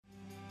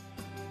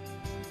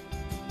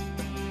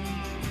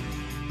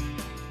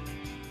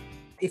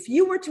if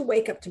you were to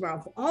wake up tomorrow,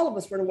 if all of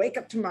us were to wake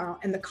up tomorrow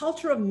and the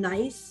culture of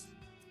nice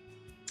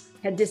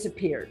had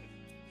disappeared,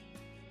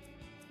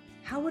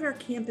 how would our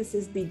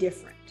campuses be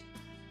different?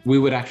 We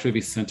would actually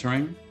be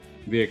centering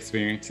the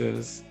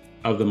experiences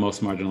of the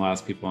most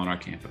marginalized people on our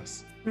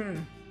campus.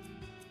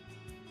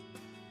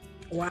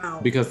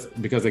 Wow.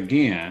 Because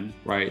again,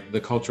 right,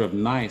 the culture of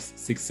nice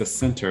seeks to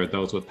center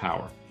those with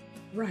power.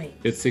 Right.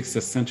 It seeks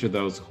to center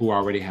those who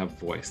already have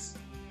voice.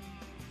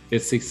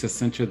 It seeks to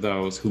center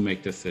those who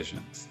make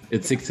decisions.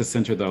 It seeks to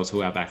center those who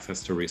have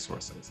access to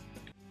resources.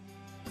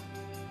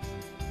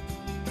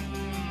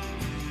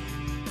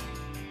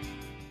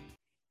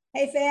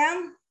 Hey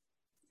fam,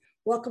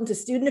 welcome to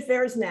Student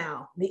Affairs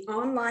Now, the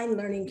online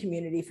learning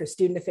community for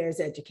student affairs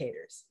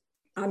educators.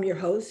 I'm your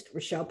host,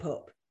 Raechele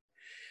Pope.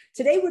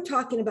 Today we're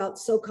talking about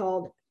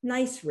so-called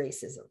nice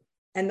racism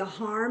and the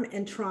harm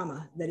and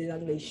trauma that it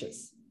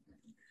unleashes.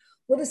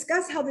 We'll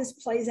discuss how this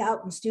plays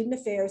out in student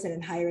affairs and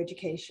in higher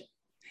education,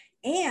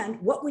 and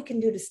what we can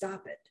do to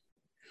stop it.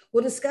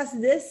 We'll discuss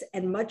this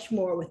and much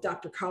more with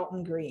Dr.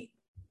 Carlton Green.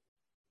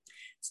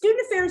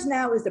 Student Affairs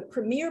Now is the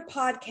premier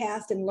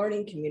podcast and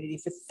learning community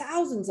for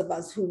thousands of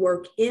us who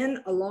work in,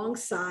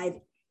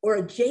 alongside, or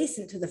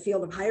adjacent to the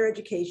field of higher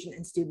education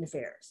and student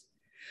affairs.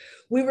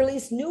 We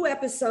release new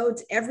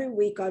episodes every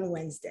week on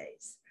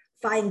Wednesdays.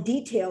 Find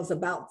details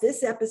about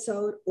this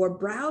episode or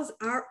browse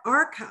our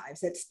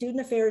archives at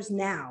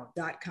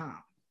studentaffairsnow.com.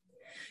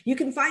 You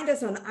can find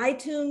us on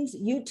iTunes,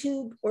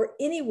 YouTube, or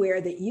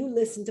anywhere that you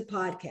listen to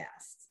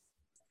podcasts.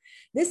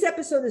 This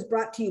episode is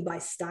brought to you by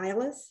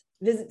Stylus.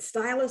 Visit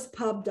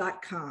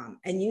styluspub.com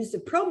and use the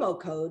promo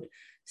code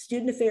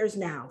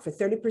StudentAffairsNow for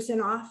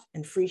 30% off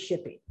and free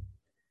shipping.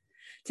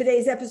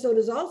 Today's episode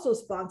is also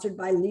sponsored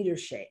by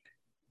Leadershape.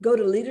 Go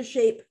to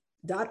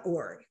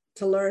leadershape.org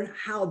to learn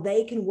how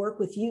they can work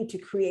with you to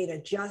create a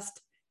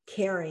just,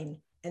 caring,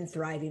 and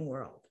thriving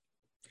world.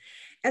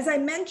 As I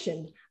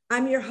mentioned,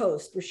 I'm your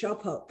host,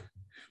 Raechele Pope.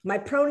 My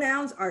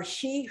pronouns are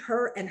she,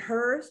 her, and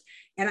hers,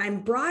 and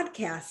I'm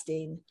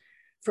broadcasting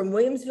from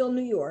Williamsville,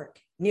 New York,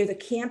 near the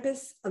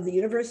campus of the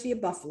University of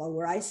Buffalo,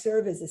 where I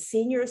serve as the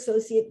Senior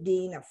Associate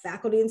Dean of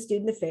Faculty and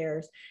Student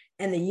Affairs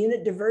and the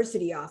Unit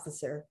Diversity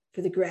Officer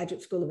for the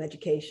Graduate School of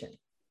Education.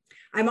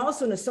 I'm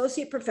also an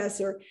Associate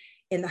Professor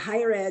in the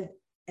Higher Ed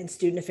and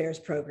Student Affairs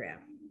program.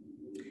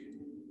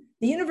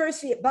 The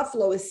University at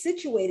Buffalo is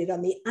situated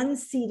on the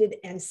unceded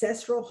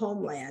ancestral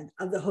homeland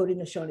of the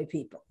Haudenosaunee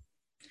people.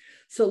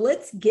 So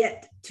let's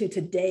get to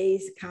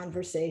today's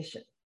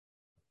conversation.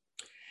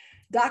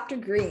 Dr.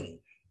 Green,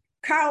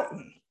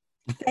 Carlton,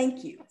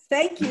 thank you.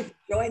 Thank you for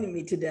joining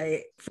me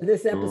today for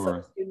this episode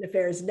of Student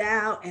Affairs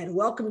Now, and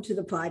welcome to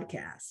the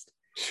podcast.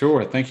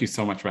 Sure. Thank you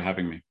so much for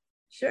having me.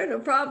 Sure, no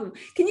problem.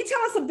 Can you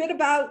tell us a bit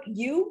about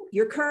you,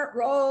 your current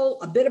role,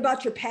 a bit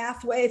about your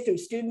pathway through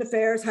student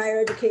affairs,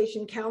 higher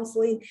education,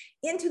 counseling,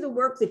 into the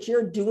work that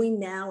you're doing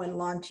now and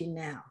launching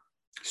now?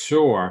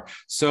 Sure.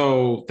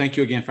 So thank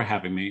you again for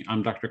having me.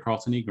 I'm Dr.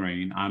 Carlton E.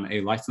 Green. I'm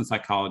a licensed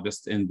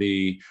psychologist in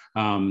the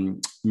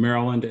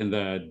Maryland and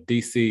the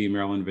DC,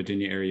 Maryland,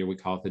 Virginia area. We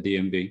call it the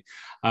DMV.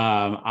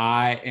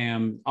 I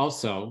am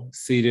also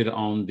seated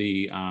on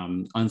the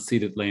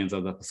unceded lands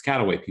of the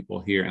Piscataway people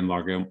here in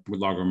Largo,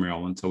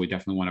 Maryland. So we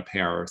definitely want to pay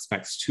our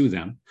respects to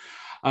them.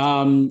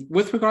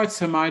 With regards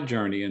to my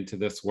journey into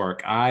this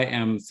work, I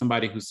am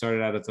somebody who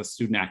started out as a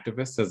student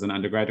activist as an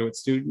undergraduate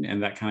student,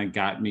 and that kind of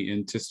got me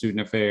into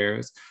student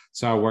affairs.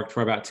 So I worked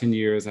for about 10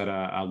 years at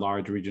a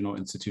large regional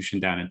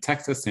institution down in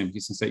Texas, Sam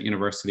Houston State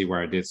University,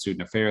 where I did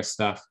student affairs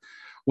stuff.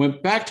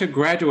 Went back to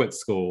graduate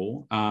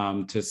school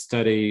to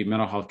study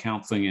mental health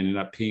counseling and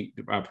ended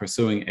up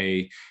pursuing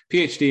a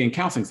PhD in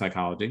counseling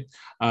psychology.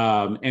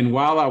 And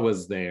while I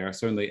was there,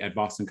 certainly at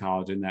Boston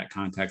College in that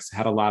context,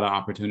 had a lot of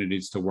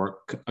opportunities to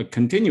work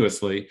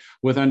continuously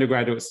with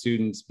undergraduate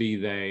students, be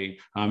they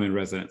in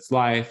residence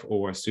life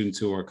or students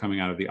who are coming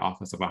out of the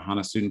Office of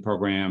AHANA student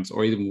programs,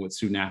 or even with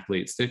student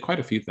athletes. Did quite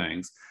a few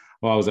things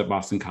while I was at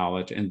Boston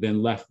College, and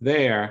then left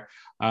there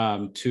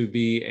to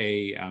be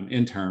an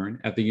intern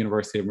at the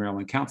University of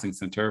Maryland Counseling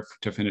Center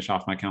to finish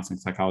off my counseling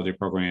psychology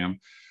program.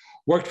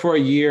 Worked for a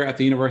year at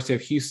the University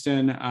of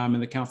Houston in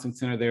the counseling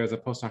center there as a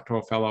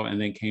postdoctoral fellow,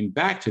 and then came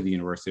back to the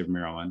University of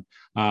Maryland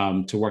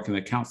to work in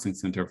the counseling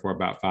center for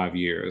about 5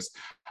 years.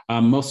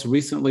 Most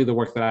recently, the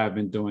work that I've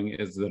been doing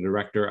is the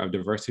director of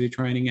diversity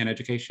training and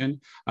education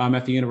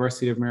at the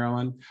University of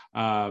Maryland,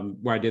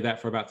 where I did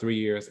that for about 3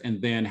 years,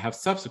 and then have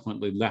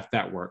subsequently left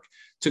that work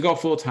to go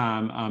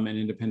full-time in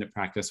independent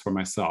practice for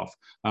myself,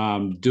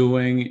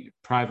 doing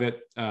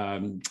private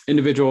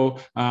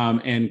individual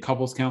and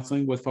couples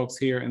counseling with folks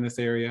here in this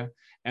area,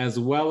 as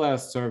well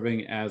as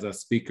serving as a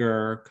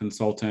speaker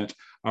consultant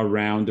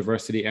around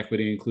diversity,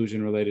 equity,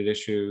 inclusion related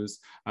issues,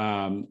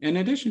 in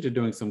addition to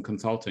doing some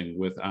consulting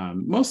with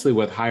mostly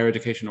with higher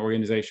education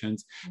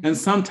organizations, and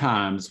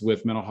sometimes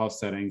with mental health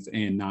settings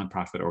and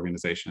nonprofit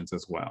organizations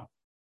as well.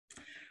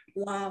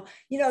 Wow.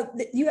 You know,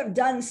 you have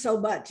done so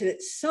much, and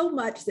it's so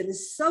much that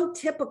is so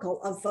typical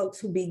of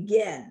folks who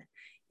begin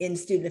in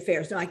student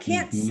affairs. Now, I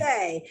can't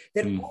say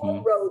that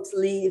all roads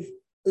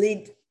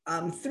lead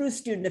through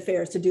student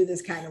affairs to do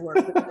this kind of work.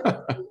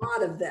 A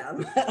lot of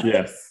them.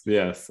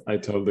 Yes, I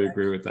totally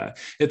agree with that.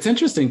 It's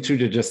interesting too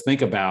to just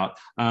think about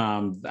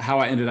how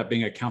I ended up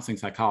being a counseling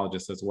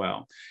psychologist as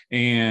well.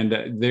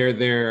 And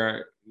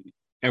there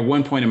at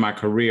one point in my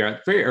career,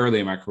 very early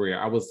in my career,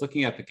 I was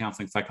looking at the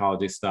counseling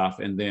psychology stuff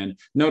and then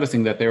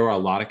noticing that there were a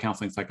lot of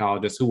counseling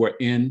psychologists who were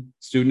in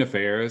student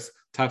affairs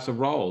types of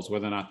roles,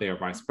 whether or not they are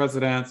vice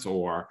presidents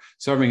or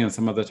serving in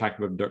some other type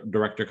of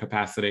director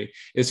capacity.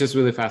 It's just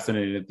really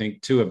fascinating to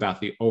think too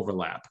about the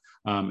overlap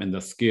and the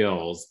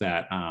skills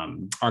that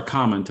are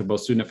common to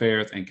both student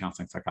affairs and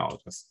counseling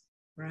psychologists.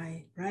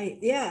 Right.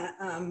 Yeah.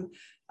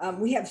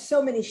 We have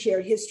so many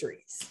shared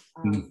histories,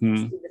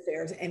 student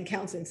affairs and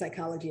counseling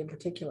psychology in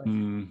particular.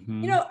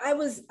 You know, I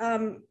was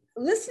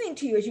listening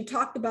to you as you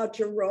talked about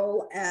your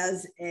role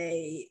as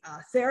a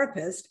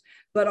therapist,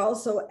 but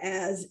also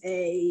as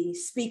a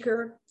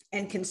speaker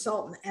and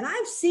consultant. And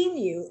I've seen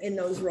you in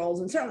those roles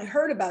and certainly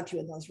heard about you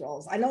in those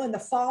roles. I know in the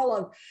fall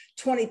of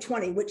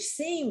 2020, which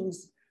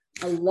seems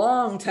a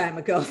long time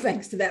ago,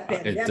 thanks to that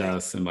pandemic. It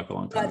does seem like a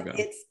long time ago.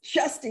 It's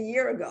just a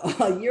year ago.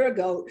 A year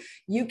ago,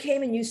 you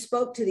came and you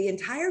spoke to the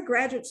entire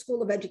Graduate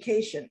School of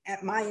Education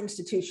at my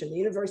institution, the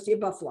University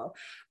of Buffalo,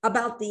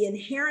 about the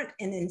inherent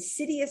and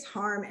insidious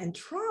harm and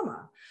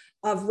trauma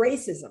of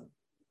racism,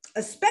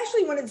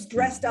 especially when it's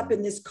dressed up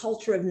in this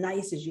culture of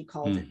nice, as you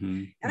called it.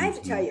 And I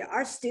have to tell you,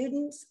 our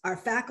students, our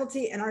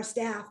faculty, and our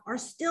staff are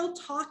still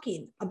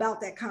talking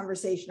about that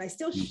conversation. I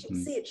still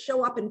see it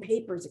show up in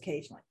papers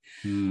occasionally.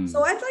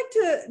 So I'd like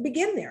to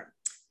begin there.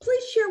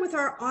 Please share with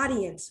our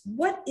audience,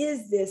 what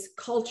is this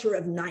culture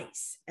of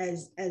nice,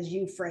 as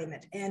you frame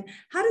it, and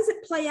how does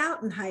it play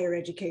out in higher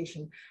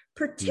education,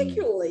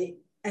 particularly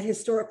at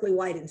historically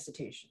white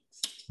institutions?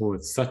 Oh,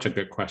 it's such a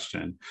good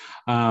question.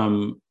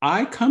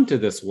 I come to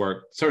this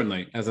work,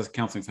 certainly as a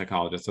counseling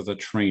psychologist, as a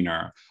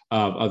trainer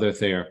of other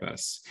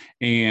therapists.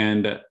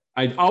 And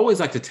I always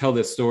like to tell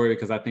this story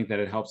because I think that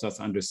it helps us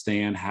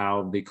understand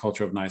how the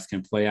culture of nice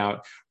can play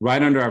out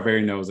right under our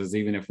very noses,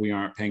 even if we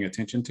aren't paying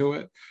attention to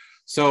it.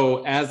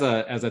 So as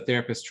a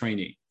therapist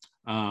trainee,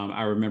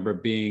 I remember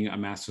being a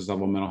master's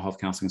level mental health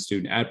counseling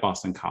student at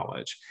Boston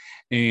College.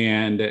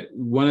 And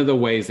one of the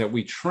ways that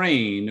we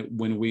train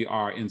when we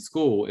are in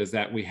school is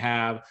that we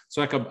have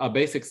like a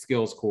basic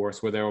skills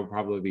course where there will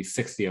probably be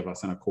 60 of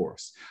us in a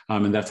course.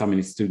 And that's how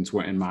many students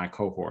were in my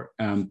cohort.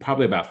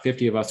 Probably about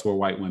 50 of us were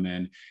white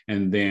women.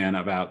 And then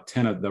about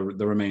 10 of the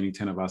remaining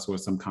 10 of us were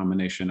some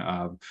combination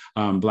of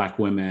Black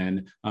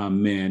women,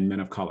 men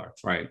of color,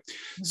 right?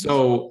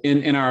 So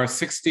in our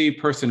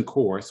 60-person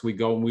course, we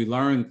go and we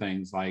learn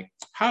things like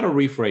how to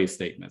rephrase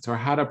statements or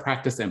how to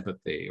practice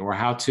empathy or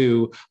how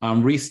to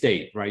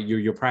restate. Right,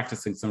 you're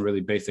practicing some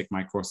really basic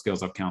micro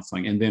skills of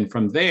counseling, and then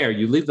from there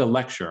you leave the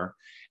lecture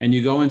and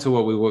you go into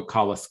what we would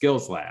call a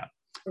skills lab.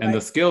 And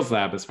the skills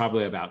lab is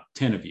probably about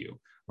 10 of you,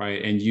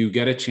 right? And you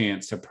get a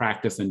chance to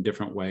practice in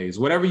different ways.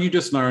 Whatever you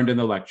just learned in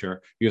the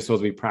lecture, you're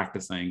supposed to be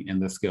practicing in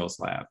the skills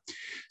lab.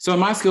 So in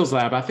my skills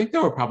lab, I think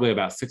there were probably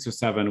about 6 or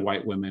 7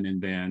 white women,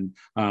 and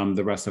then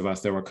the rest of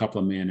us, there were a couple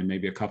of men and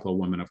maybe a couple of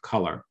women of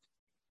color.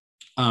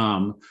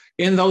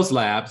 In those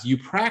labs, you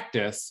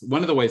practice,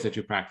 one of the ways that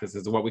you practice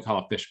is what we call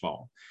a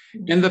fishbowl.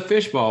 In the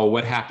fishbowl,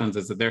 what happens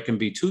is that there can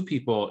be 2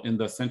 people in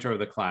the center of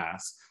the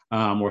class,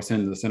 or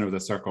in the center of the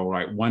circle,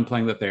 right? One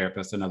playing the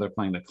therapist, another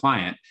playing the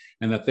client.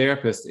 And the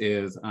therapist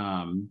is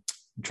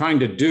trying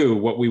to do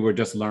what we were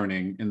just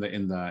learning in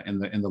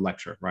the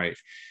lecture, right?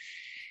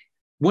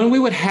 When we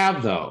would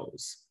have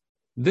those,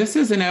 this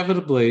is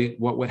inevitably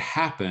what would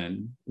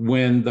happen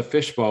when the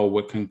fishbowl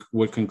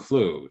would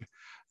conclude.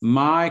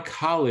 My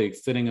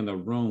colleagues sitting in the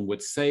room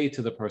would say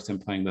to the person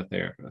playing the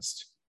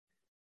therapist,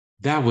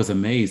 "That was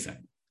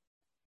amazing.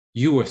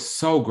 You were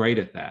so great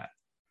at that.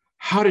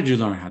 How did you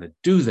learn how to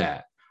do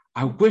that?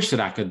 I wish that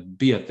I could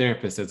be a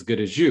therapist as good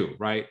as you,"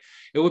 right?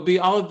 It would be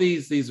all of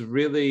these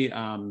really,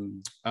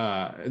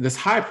 this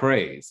high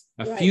praise,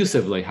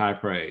 effusively high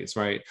praise,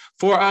 right?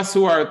 For us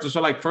who are just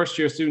like first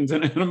year students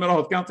in a mental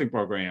health counseling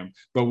program,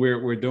 but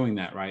we're doing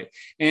that, right?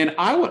 And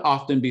I would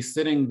often be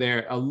sitting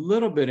there a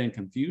little bit in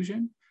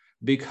confusion,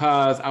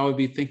 because I would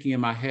be thinking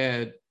in my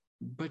head,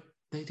 but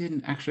they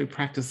didn't actually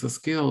practice the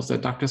skills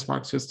that Dr.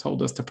 Sparks just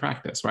told us to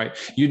practice, right?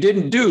 You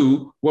didn't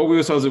do what we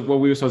were supposed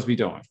to be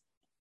doing.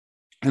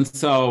 And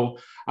so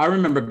I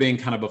remember being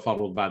kind of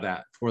befuddled by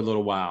that for a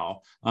little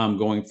while,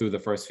 going through the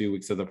first few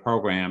weeks of the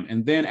program.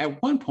 And then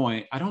at one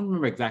point, I don't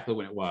remember exactly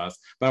when it was,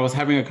 but I was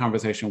having a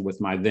conversation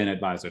with my then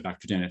advisor,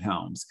 Dr. Janet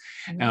Helms.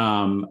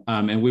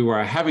 And we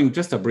were having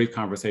just a brief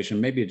conversation,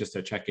 maybe just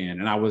a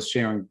check-in. And I was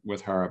sharing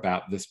with her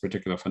about this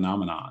particular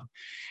phenomenon.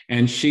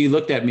 And she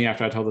looked at me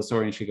after I told the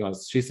story and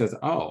she says,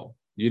 "Oh,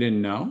 you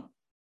didn't know?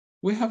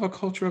 We have a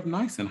culture of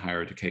nice in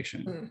higher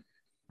education,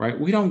 right?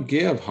 We don't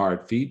give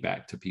hard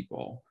feedback to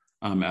people.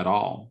 At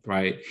all,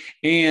 right?"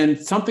 And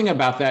something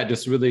about that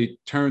just really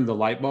turned the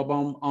light bulb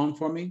on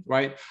for me,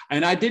 right?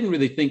 And I didn't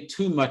really think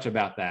too much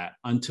about that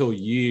until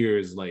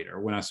years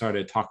later when I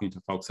started talking to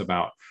folks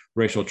about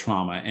racial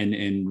trauma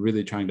and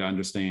really trying to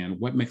understand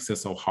what makes it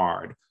so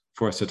hard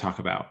for us to talk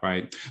about,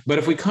 right? But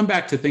if we come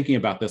back to thinking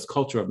about this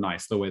culture of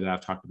nice, the way that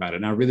I've talked about it,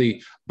 and I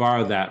really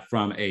borrow that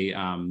from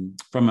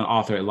an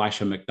author,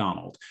 Elisha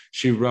McDonald.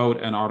 She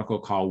wrote an article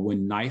called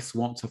 "When Nice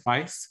Won't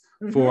Suffice"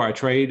 for a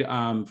trade,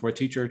 for a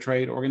teacher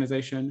trade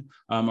organization,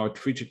 or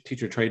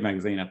teacher trade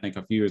magazine, I think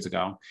a few years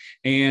ago.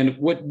 And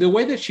the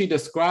way that she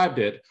described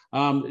it,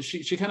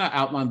 she kind of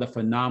outlined the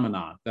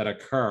phenomena that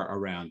occur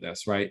around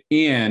this, right?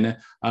 In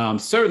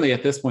certainly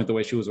at this point, the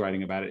way she was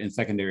writing about it in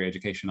secondary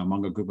education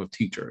among a group of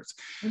teachers,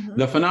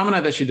 the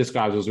phenomena that she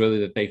described was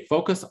really that they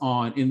focus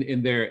on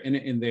in their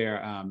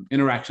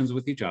interactions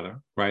with each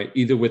other, right?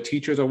 Either with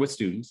teachers or with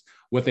students.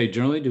 What they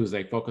generally do is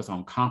they focus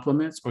on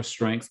compliments or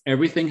strengths.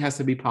 Everything has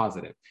to be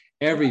positive.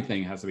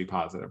 Everything has to be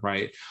positive,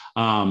 right?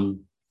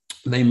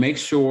 They make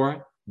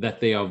sure that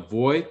they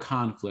avoid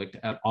conflict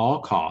at all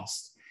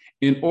costs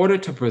in order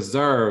to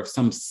preserve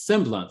some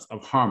semblance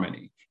of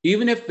harmony.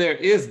 Even if there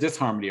is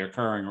disharmony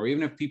occurring, or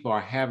even if people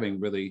are having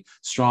really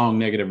strong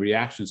negative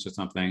reactions to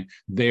something,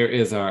 there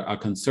is a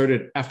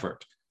concerted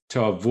effort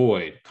to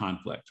avoid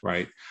conflict,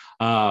 right?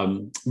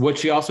 What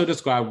she also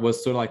described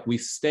was sort of like we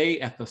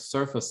stay at the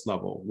surface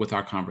level with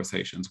our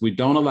conversations. We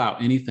don't allow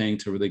anything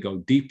to really go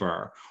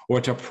deeper or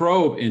to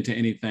probe into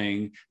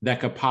anything that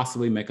could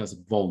possibly make us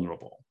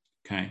vulnerable,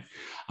 okay?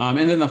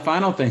 And then the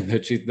final thing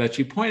that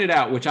she pointed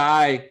out, which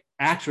I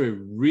actually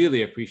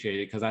really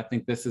appreciated, because I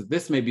think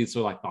this may be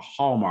sort of like the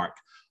hallmark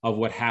of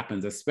what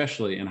happens,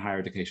 especially in higher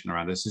education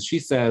around this, is she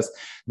says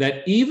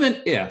that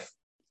even if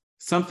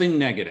something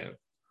negative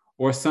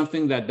or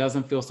something that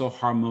doesn't feel so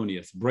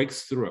harmonious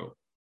breaks through,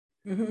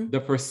 the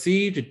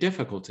perceived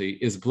difficulty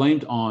is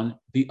blamed on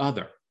the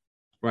other,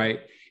 right?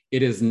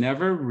 It is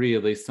never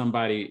really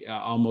somebody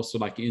almost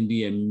like in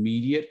the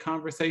immediate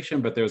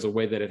conversation, but there's a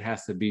way that it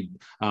has to be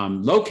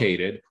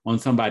located on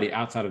somebody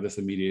outside of this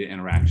immediate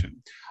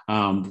interaction.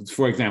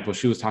 For example,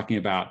 she was talking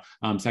about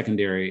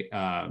secondary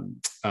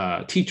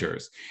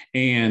teachers,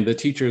 and the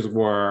teachers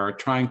were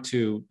trying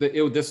to,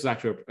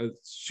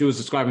 she was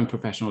describing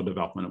professional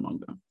development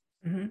among them.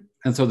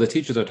 And so the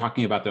teachers are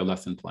talking about their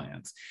lesson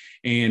plans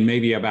and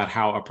maybe about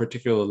how a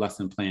particular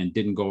lesson plan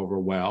didn't go over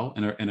well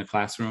in a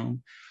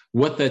classroom.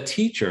 What the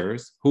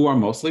teachers, who are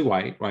mostly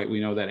white, right? We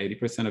know that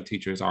 80% of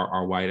teachers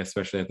are white,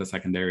 especially at the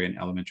secondary and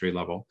elementary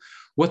level.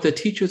 What the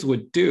teachers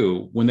would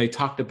do when they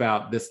talked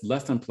about this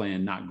lesson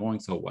plan not going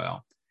so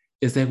well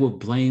is they would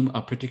blame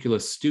a particular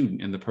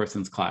student in the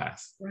person's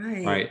class,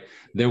 right?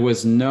 There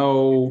was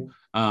no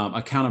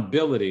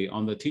accountability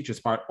on the teacher's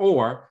part,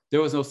 or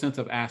there was no sense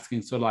of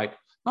asking, so like,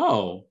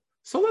 oh,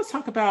 so let's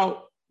talk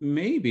about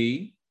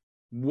maybe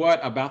what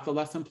about the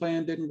lesson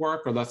plan didn't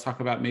work, or let's talk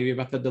about maybe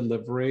about the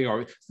delivery,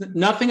 or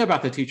nothing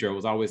about the teacher. It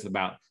was always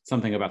about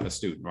something about the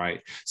student,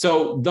 right?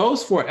 So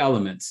those four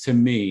elements to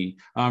me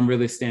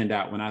really stand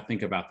out when I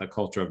think about the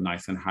culture of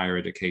nice in higher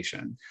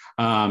education.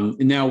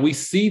 Now we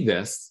see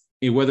this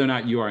whether or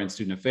not you are in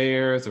student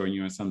affairs or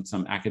you're in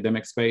some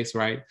academic space,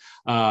 right?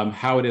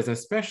 How it is,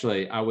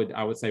 especially I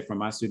would say from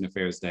my student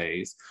affairs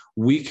days,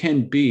 we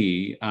can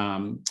be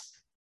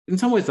in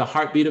some ways the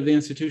heartbeat of the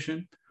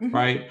institution,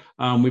 right?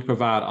 We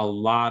provide a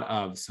lot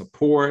of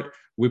support.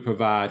 We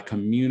provide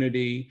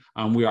community.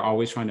 We are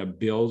always trying to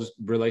build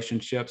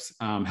relationships,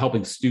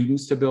 helping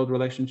students to build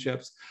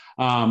relationships.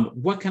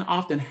 What can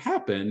often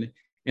happen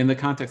in the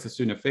context of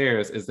student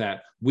affairs is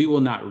that we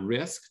will not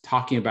risk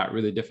talking about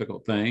really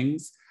difficult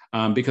things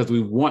because we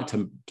want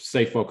to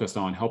stay focused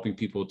on helping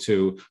people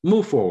to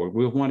move forward.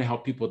 We want to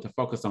help people to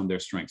focus on their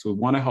strengths. We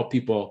want to help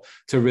people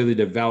to really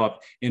develop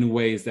in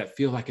ways that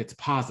feel like it's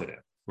positive,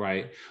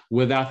 right?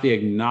 Without the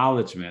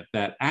acknowledgement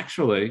that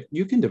actually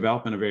you can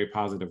develop in a very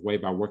positive way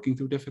by working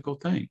through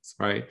difficult things,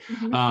 right?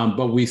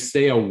 But we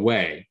stay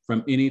away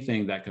from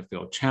anything that could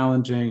feel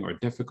challenging or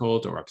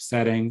difficult or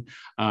upsetting,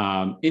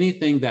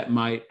 anything that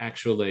might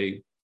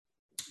actually,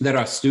 that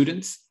our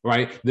students,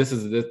 right? This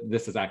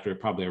is actually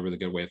probably a really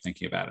good way of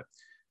thinking about it.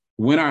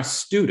 When our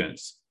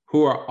students,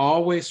 who are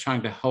always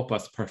trying to help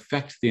us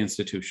perfect the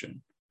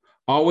institution,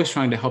 always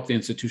trying to help the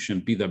institution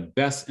be the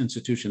best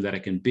institution that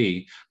it can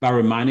be by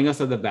reminding us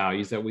of the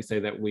values that we say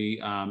that we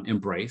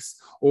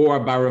embrace, or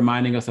by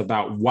reminding us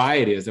about why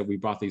it is that we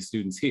brought these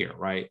students here,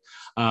 right?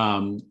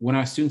 When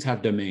our students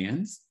have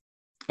demands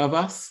of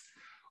us,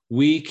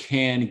 we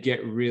can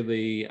get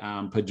really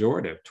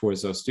pejorative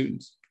towards those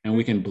students, and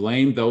we can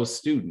blame those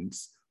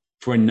students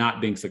for not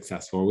being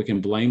successful. We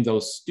can blame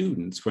those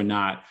students for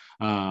not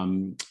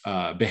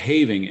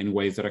behaving in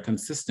ways that are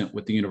consistent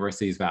with the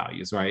university's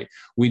values, right?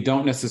 We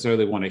don't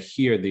necessarily want to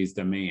hear these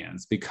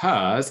demands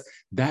because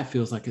that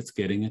feels like it's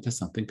getting into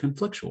something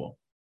conflictual,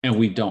 and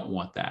we don't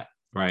want that,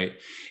 right?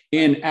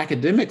 In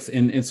academics,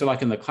 and so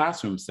like in the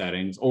classroom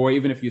settings, or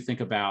even if you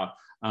think about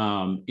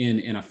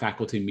in a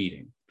faculty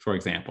meeting, for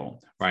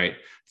example, right?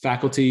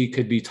 Faculty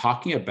could be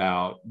talking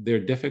about their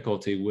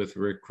difficulty with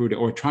recruiting,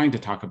 or trying to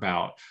talk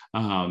about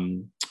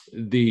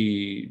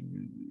the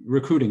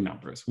recruiting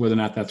numbers, whether or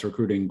not that's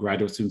recruiting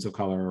graduate students of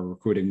color or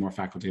recruiting more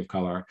faculty of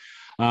color.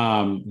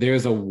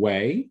 There's a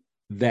way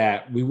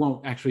that we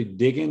won't actually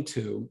dig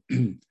into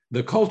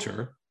the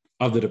culture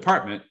of the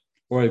department,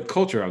 or the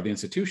culture of the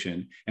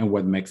institution and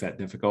what makes that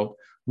difficult,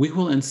 we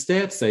will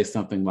instead say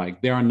something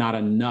like, there are not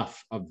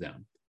enough of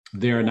them.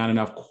 There are not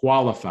enough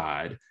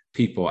qualified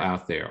people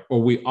out there,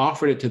 or we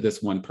offered it to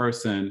this one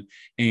person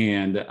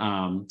and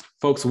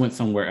folks went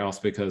somewhere else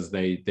because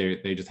they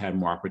just had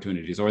more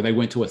opportunities, or they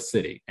went to a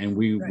city and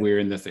we're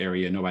in this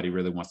area, nobody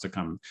really wants to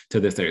come to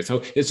this area.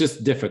 So it's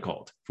just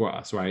difficult for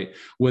us, right?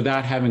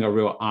 Without having a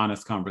real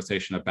honest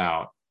conversation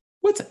about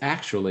what's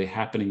actually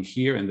happening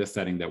here in this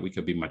setting that we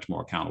could be much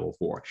more accountable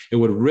for. It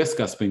would risk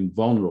us being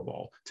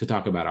vulnerable to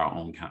talk about our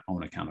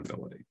own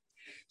accountability.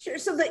 Sure.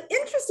 So the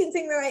interesting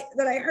thing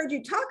that I heard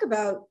you talk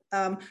about,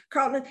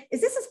 Carlton, is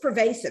this is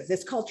pervasive,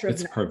 this culture of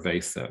It's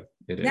pervasive.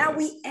 It is. Now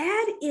we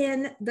add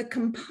in the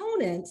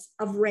components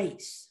of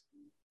race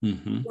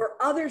or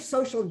other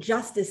social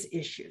justice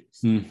issues,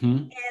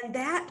 and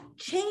that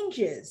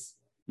changes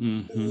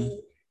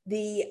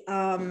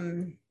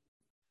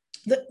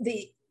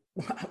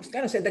I was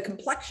going to say the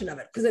complexion of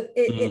it, because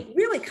it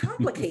really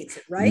complicates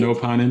it, right? No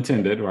pun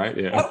intended, right?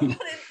 Yeah. No pun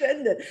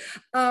intended.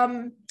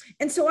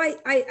 And so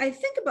I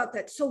think about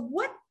that. So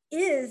what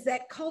is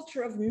that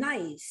culture of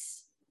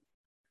nice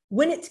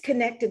when it's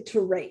connected to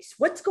race?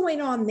 What's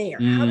going on there?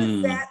 How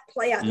does that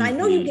play out? And I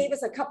know you gave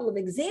us a couple of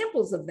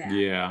examples of that.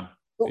 Yeah.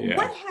 But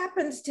what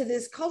happens to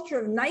this culture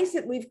of nice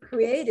that we've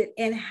created,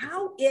 and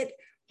how it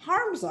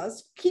harms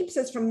us, keeps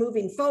us from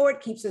moving forward,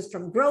 keeps us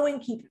from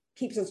growing,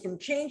 keeps us from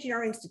changing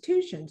our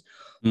institutions?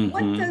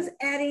 What does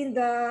adding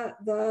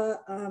the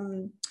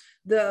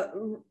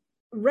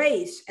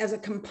race as a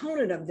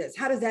component of this,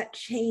 how does that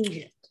change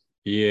it?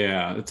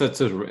 Yeah,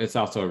 it's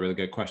also a really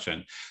good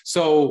question.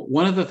 So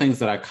one of the things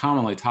that I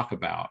commonly talk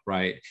about,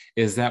 right,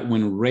 is that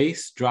when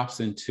race drops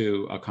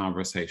into a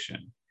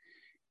conversation,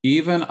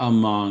 even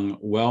among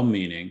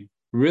well-meaning,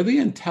 really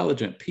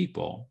intelligent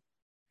people,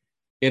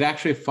 it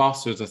actually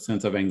fosters a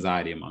sense of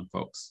anxiety among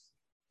folks,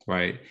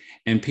 right?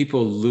 And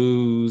people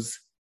lose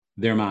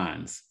their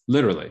minds,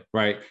 literally,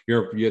 right?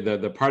 You're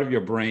the part of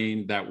your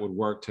brain that would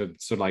work to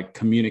sort of like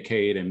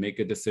communicate and make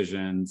good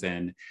decisions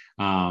and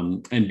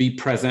be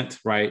present,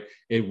 right?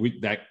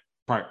 That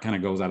part kind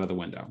of goes out of the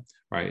window,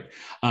 right?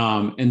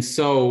 And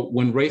so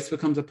when race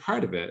becomes a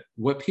part of it,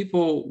 what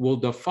people will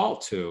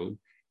default to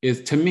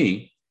is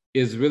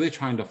really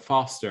trying to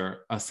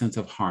foster a sense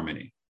of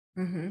harmony,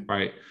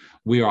 right?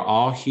 We are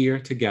all here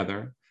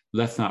together.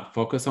 Let's not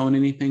focus on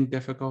anything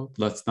difficult.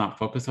 Let's not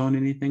focus on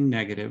anything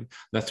negative.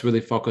 Let's really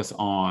focus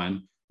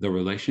on the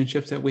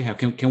relationships that we have.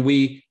 Can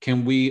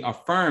we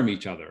affirm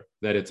each other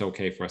that it's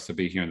okay for us to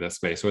be here in this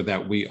space, or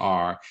that we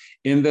are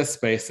in this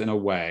space in a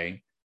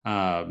way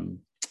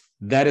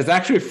that is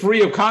actually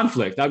free of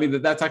conflict? I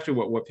mean, that's actually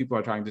what people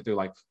are trying to do.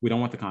 Like, we don't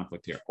want the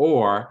conflict here.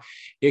 Or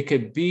it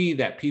could be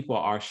that people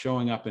are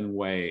showing up in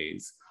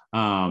ways.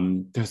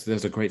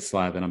 There's a great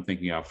slide that I'm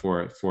thinking of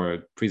for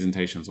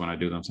presentations when I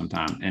do them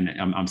sometime, and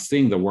I'm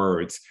seeing the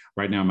words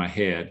right now in my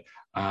head.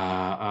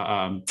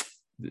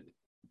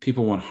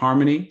 People want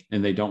harmony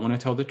and they don't want to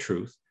tell the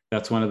truth.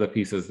 That's one of the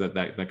pieces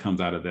that comes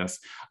out of this.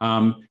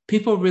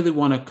 People really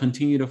want to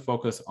continue to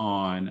focus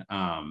on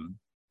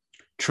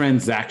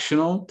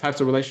transactional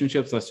types of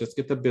relationships. Let's just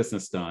get the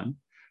business done,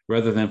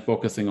 rather than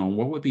focusing on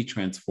what would be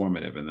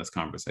transformative in this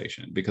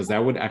conversation, because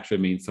that would actually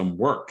mean some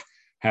work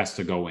has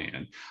to go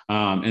in.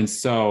 And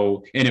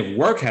if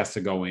work has to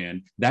go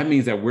in, that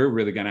means that we're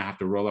really going to have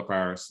to roll up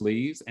our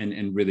sleeves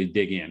and really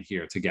dig in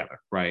here together,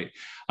 right?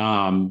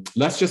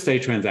 Let's just stay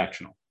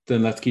transactional.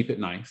 Then let's keep it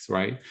nice,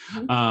 right?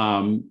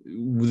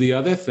 The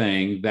other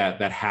thing that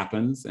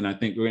happens, and I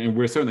think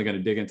we're certainly going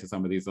to dig into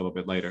some of these a little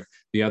bit later.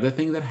 The other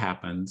thing that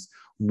happens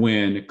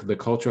when the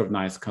culture of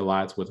nice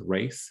collides with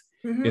race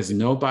is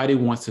nobody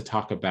wants to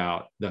talk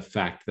about the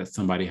fact that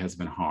somebody has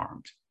been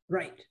harmed.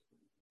 Right.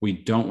 We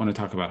don't want to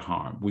talk about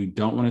harm. We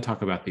don't want to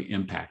talk about the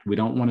impact. We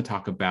don't want to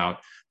talk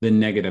about the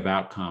negative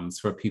outcomes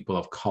for people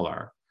of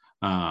color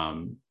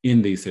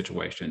in these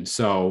situations.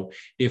 So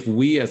if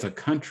we as a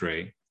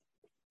country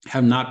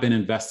have not been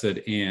invested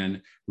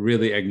in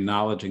really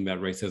acknowledging that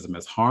racism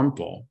is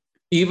harmful,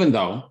 even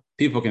though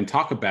people can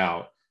talk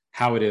about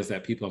how it is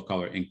that people of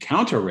color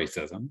encounter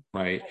racism,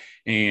 right?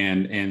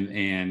 And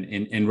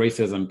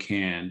racism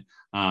can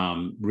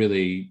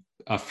really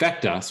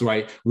affect us,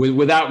 right?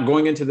 Without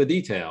going into the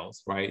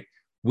details, right?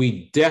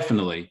 We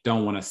definitely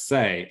don't want to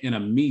say in a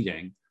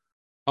meeting,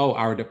 oh,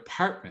 our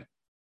department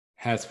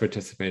has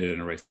participated in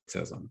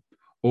racism,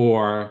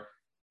 or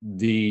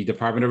the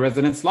Department of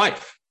Residence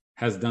Life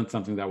has done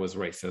something that was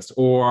racist,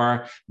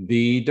 or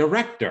the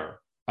director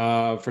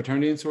of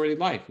Fraternity and Sorority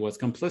Life was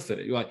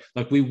complicit.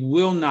 Like we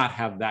will not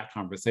have that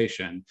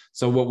conversation.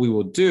 So what we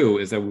will do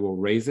is that we will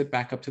raise it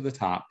back up to the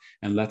top,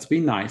 and let's be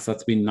nice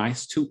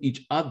to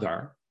each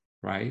other,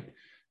 right?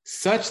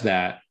 Such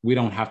that we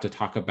don't have to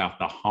talk about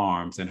the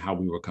harms and how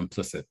we were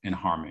complicit in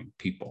harming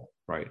people,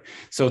 right?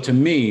 So to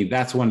me,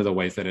 that's one of the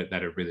ways that it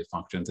really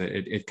functions.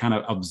 It kind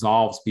of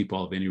absolves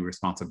people of any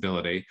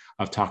responsibility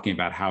of talking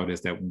about how it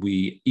is that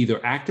we either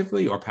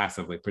actively or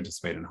passively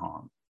participate in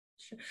harm.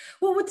 Sure.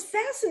 Well, what's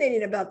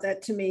fascinating about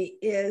that to me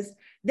is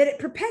that it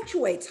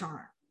perpetuates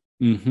harm.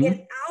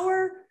 In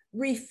our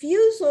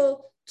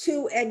refusal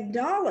to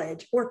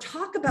acknowledge or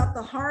talk about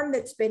the harm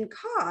that's been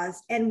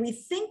caused. And we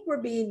think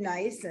we're being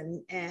nice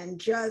and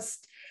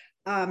just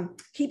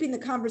keeping the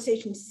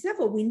conversation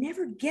civil. We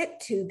never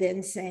get to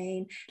then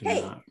saying,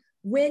 hey,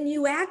 when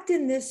you act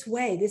in this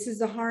way, this is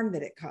the harm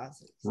that it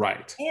causes.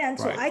 Right. And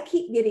so I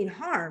keep getting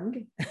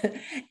harmed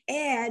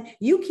and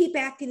you keep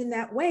acting in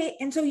that way.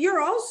 And so you're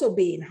also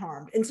being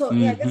harmed. And so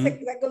I guess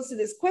that goes to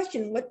this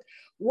question.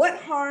 What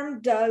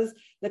harm does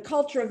the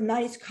culture of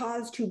nice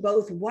cause to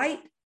both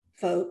white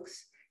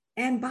folks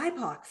and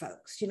BIPOC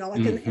folks?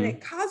 And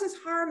it causes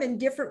harm in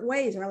different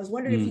ways. And I was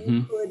wondering if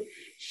you could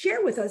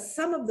share with us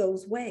some of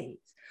those ways.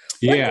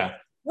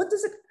 What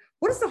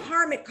is the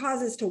harm it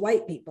causes to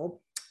white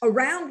people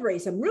around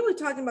race? I'm really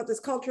talking about this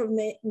culture of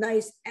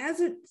nice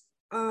as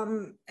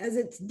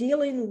it's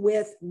dealing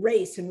with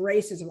race and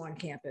racism on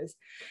campus.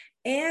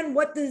 And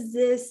what does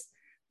this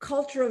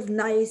culture of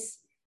nice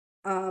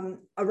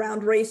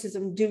around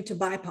racism do to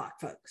BIPOC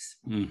folks?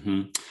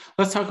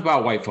 Let's talk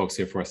about white folks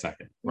here for a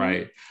second,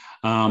 right?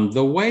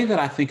 The way that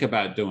I think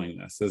about doing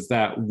this is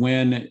that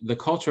when the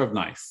culture of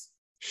nice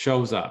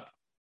shows up,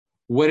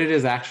 what it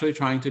is actually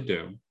trying to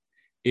do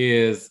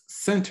is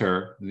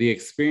center the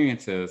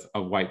experiences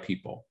of white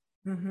people,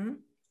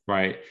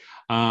 right?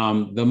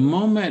 The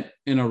moment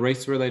in a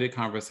race-related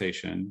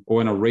conversation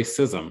or in a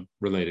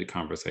racism-related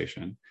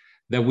conversation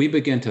that we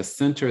begin to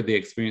center the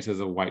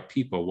experiences of white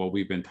people, what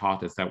we've been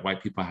taught is that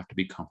white people have to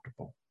be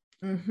comfortable.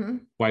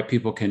 White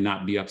people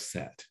cannot be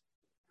upset.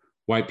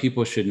 White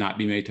people should not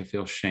be made to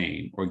feel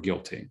shame or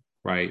guilty,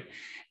 right?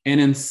 And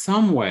in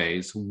some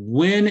ways,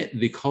 when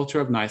the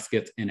culture of nice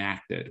gets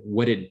enacted,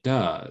 what it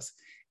does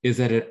is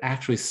that it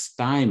actually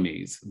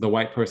stymies the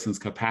white person's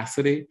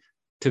capacity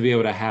to be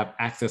able to have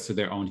access to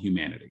their own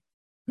humanity,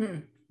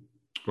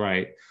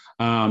 right?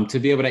 To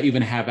be able to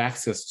even have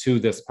access to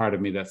this part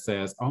of me that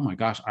says, oh my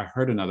gosh, I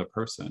hurt another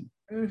person.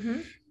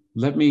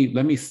 Let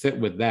me sit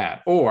with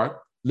that.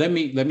 Or let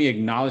me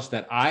acknowledge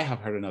that I have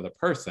hurt another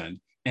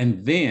person,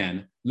 and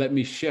then let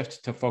me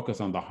shift to focus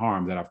on the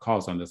harm that I've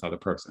caused on this other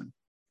person.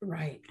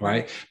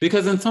 Right.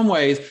 Because in some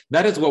ways,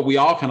 that is what we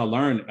all kind of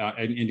learn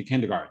in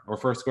kindergarten or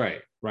first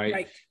grade,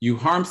 right? You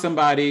harm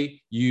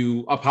somebody,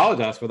 you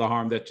apologize for the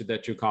harm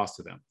that you caused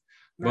to them.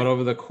 But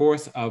over the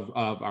course of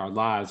our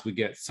lives, we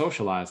get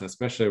socialized,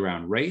 especially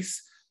around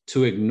race,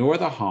 to ignore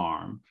the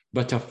harm,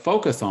 but to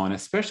focus on,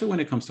 especially when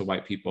it comes to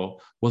white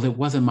people, well, it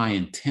wasn't my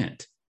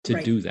intent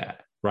to do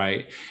that.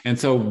 Right. And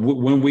so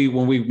when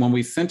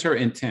we center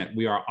intent,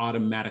 we are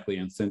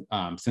automatically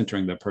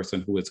centering the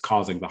person who is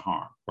causing the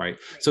harm. Right.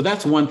 So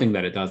that's one thing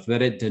that it does,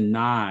 that it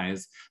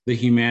denies the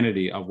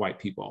humanity of white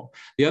people.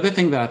 The other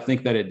thing that I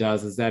think that it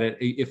does is that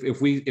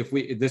if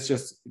we this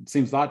just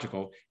seems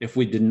logical, if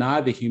we deny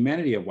the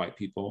humanity of white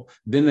people,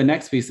 then the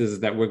next piece is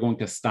that we're going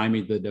to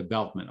stymie the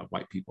development of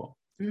white people.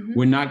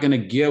 We're not going to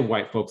give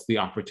white folks the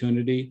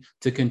opportunity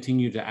to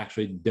continue to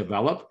actually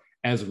develop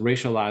as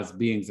racialized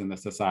beings in the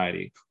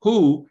society,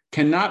 who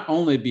can not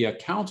only be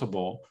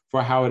accountable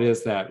for how it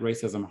is that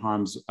racism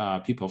harms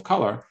people of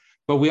color,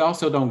 but we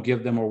also don't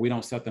give them, or we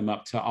don't set them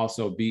up to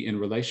also be in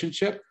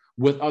relationship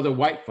with other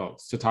white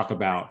folks to talk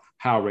about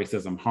how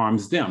racism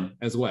harms them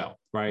as well,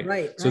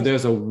 right? So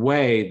there's a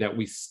way that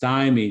we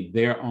stymie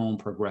their own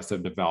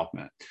progressive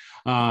development.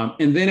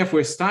 And then if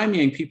we're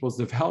stymieing people's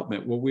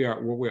development, what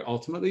we're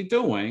ultimately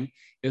doing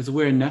is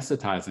we're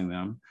anesthetizing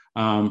them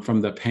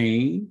from the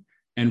pain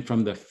and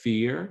from the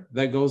fear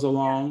that goes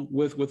along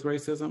with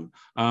racism.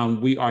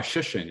 We are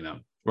shushing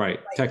them,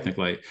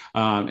 technically,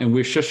 and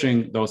we're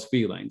shushing those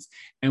feelings.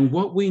 And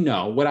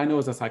what I know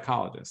as a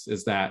psychologist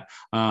is that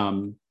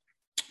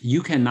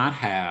you cannot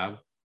have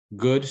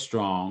good,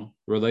 strong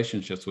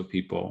relationships with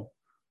people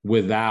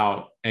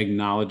without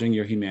acknowledging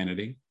your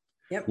humanity,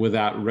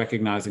 without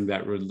recognizing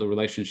that the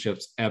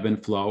relationships ebb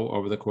and flow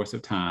over the course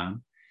of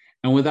time,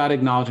 and without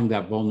acknowledging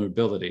that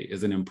vulnerability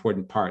is an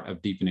important part of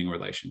deepening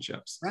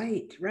relationships.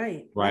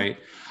 Right.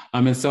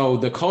 And so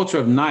the culture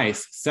of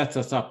nice sets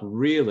us up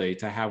really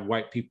to have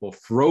white people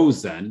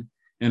frozen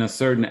in a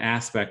certain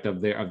aspect of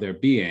their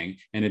being,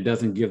 and it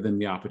doesn't give them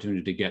the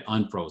opportunity to get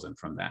unfrozen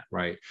from that,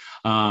 right?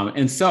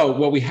 And so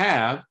what we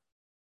have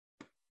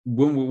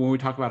when we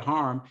talk about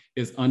harm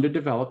is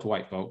underdeveloped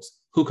white folks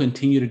who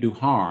continue to do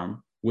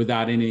harm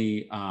without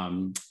any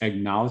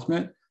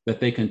acknowledgement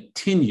that they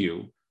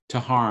continue to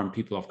harm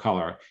people of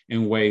color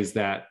in ways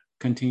that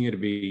continue to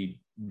be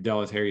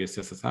deleterious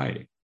to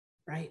society.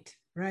 Right.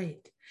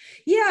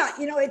 Yeah,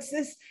 it's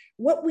this,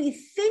 what we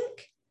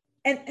think,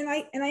 and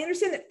I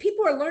understand that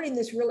people are learning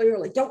this really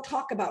early. Don't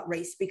talk about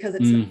race because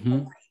it's not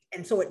polite.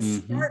 And so it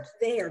starts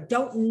there.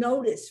 Don't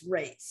notice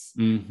race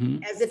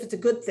as if it's a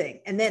good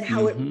thing. And then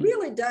how it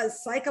really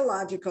does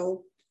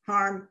psychological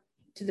harm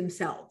to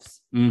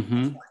themselves.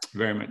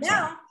 Very much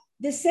now,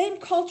 the same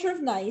culture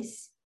of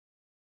nice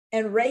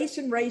and race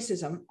and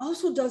racism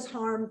also does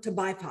harm to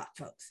BIPOC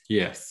folks.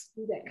 Yes.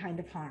 Do that kind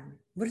of harm.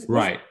 What it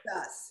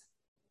does.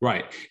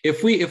 Right.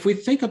 If we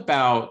think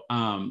about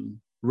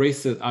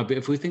racism,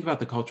 if we think about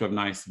the culture of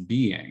nice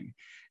being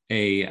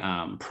a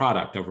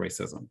product of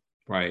racism,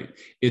 right?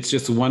 It's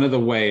just one of the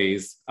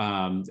ways.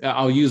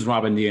 I'll use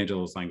Robin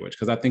DiAngelo's language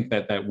because I think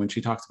that when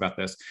she talks about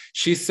this,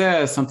 she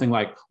says something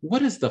like,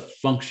 "What is the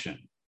function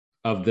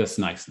of this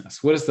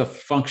niceness? What is the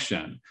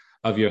function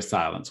of your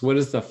silence? What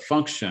is the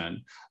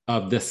function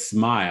of this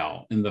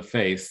smile in the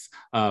face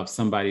of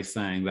somebody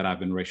saying that I've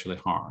been racially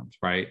harmed?"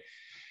 Right?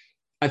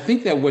 I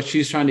think that what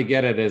she's trying to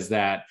get at is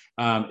that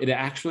it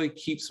actually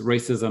keeps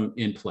racism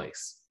in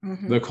place.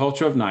 Mm-hmm. The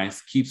culture of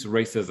nice keeps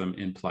racism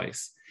in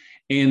place.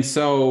 And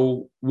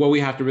so what we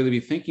have to really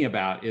be thinking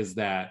about is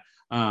that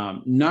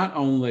not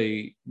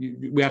only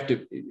we have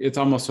to, it's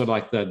almost sort of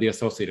like the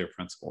associative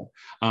principle.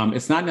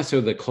 It's not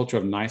necessarily the culture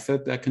of nice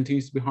that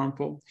continues to be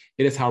harmful.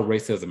 It is how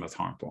racism is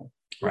harmful,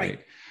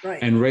 right? Right.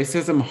 And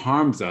racism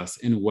harms us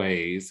in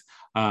ways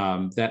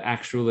that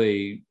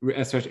actually,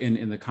 especially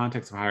in the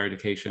context of higher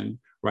education,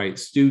 right?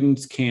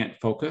 Students can't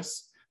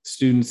focus.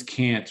 Students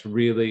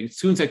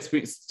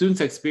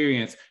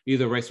experience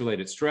either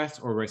race-related stress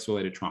or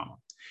race-related trauma.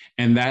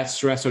 And that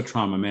stress or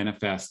trauma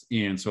manifests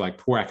in sort of like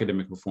poor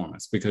academic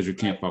performance because you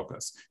can't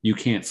focus, you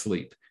can't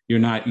sleep, you're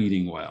not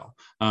eating well,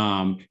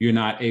 you're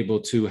not able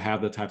to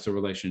have the types of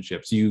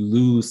relationships, you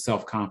lose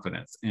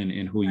self-confidence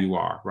in who you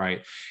are,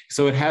 right?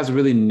 So it has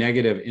really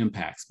negative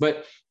impacts.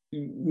 But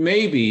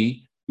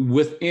maybe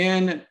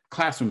within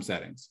classroom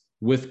settings,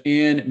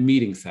 within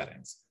meeting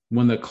settings,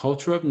 when the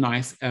culture of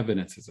nice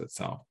evidences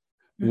itself,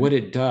 what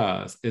it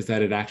does is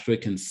that it actually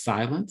can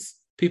silence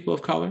people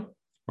of color,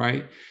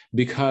 right?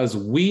 Because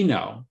we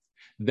know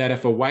that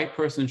if a white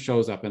person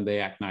shows up and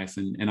they act nice,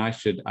 and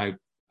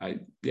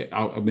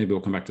maybe we'll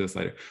come back to this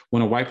later.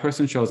 When a white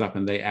person shows up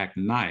and they act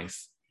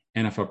nice,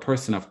 and if a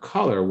person of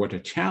color were to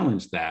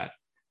challenge that,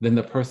 then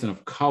the person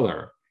of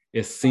color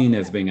is seen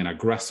as being an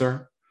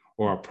aggressor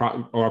or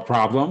a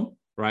problem,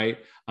 right?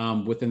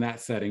 Within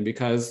that setting,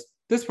 because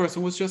this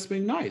person was just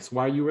being nice.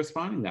 Why are you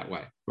responding that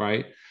way,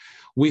 right?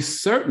 We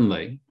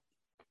certainly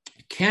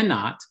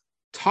cannot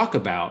talk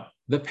about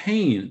the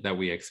pain that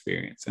we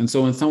experience. And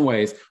so in some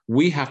ways,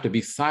 we have to be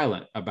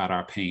silent about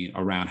our pain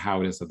around how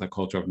it is that the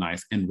culture of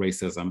nice and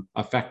racism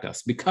affect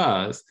us,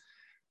 because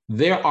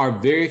there are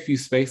very few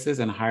spaces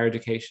in higher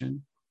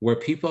education where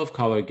people of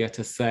color get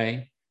to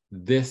say,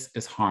 this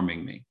is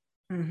harming me,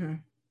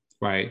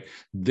 right?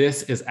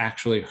 This is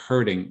actually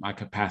hurting my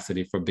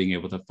capacity for being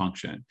able to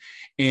function.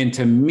 And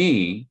to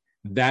me,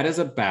 that is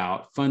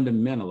about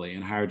fundamentally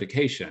in higher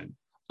education,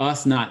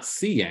 us not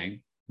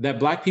seeing that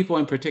Black people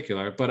in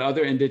particular, but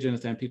other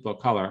Indigenous and people of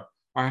color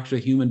are actually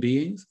human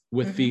beings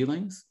with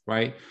feelings,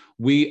 right?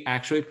 We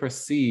actually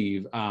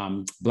perceive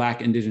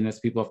Black, Indigenous,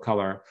 people of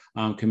color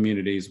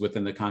communities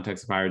within the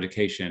context of higher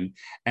education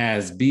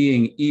as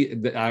being,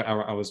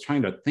 I was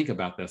trying to think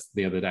about this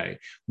the other day.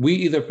 We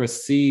either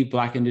perceive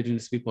Black,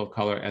 Indigenous people of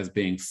color as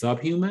being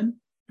subhuman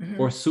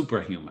or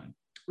superhuman,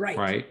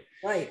 right?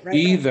 Right.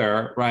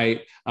 Either,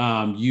 right,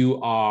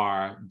 you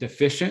are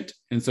deficient,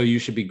 and so you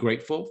should be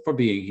grateful for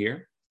being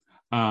here.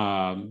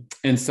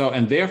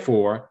 And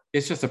therefore,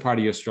 it's just a part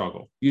of your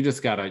struggle. You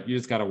just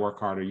gotta work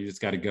harder. You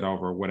just gotta get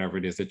over whatever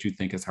it is that you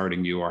think is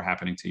hurting you or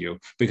happening to you,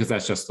 because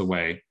that's just the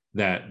way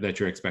that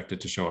you're expected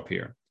to show up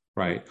here,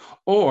 right?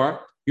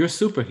 Or you're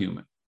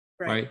superhuman,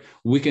 right?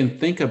 We can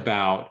think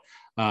about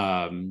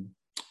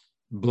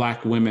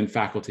Black women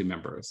faculty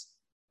members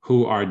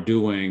who are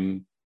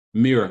doing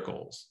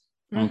miracles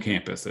on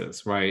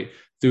campuses, right?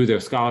 Through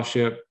their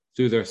scholarship,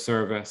 through their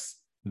service,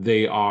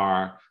 they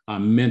are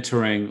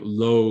mentoring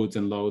loads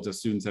and loads of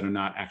students that are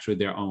not actually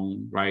their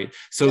own, right?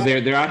 So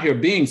they're out here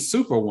being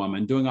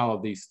Superwoman, doing all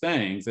of these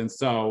things. And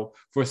so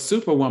for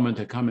Superwoman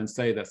to come and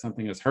say that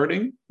something is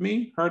hurting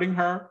me, hurting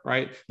her,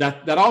 right?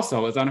 That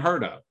also is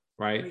unheard of,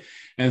 right?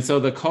 And so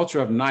the culture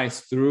of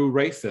nice through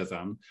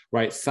racism,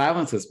 right,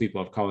 silences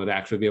people of color to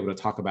actually be able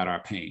to talk about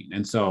our pain.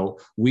 And so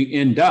we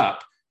end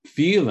up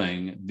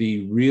feeling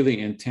the really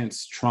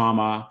intense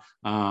trauma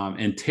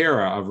and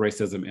terror of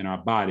racism in our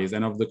bodies.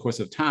 And over the course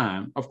of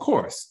time, of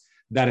course,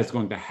 that is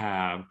going to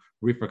have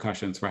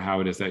repercussions for how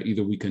it is that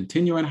either we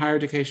continue in higher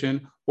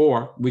education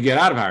or we get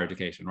out of higher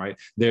education, right?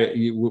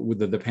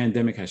 The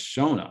pandemic has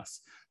shown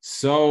us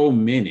so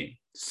many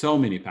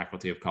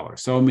faculty of color,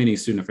 so many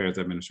student affairs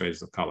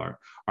administrators of color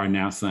are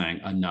now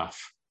saying,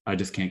 enough, I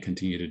just can't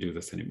continue to do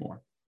this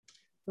anymore.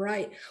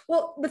 Right.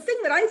 Well, the thing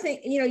that I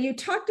think, you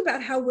talked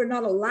about how we're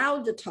not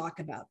allowed to talk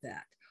about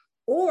that,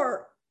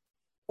 or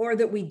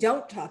that we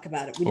don't talk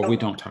about it. We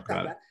don't talk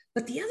about it.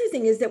 But the other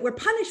thing is that we're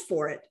punished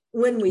for it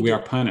when we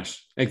are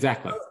punished.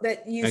 Exactly. So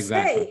that you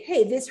say,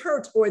 hey, this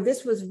hurts, or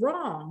this was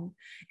wrong.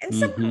 And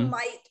someone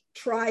might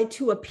try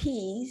to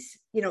appease,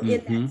 in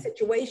that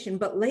situation,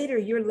 but later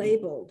you're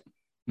labeled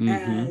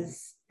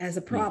as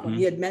a problem.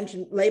 You had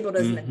mentioned labeled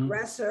as an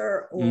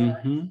aggressor,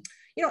 or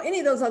any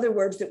of those other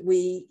words that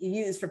we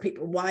use for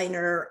people,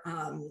 whiner,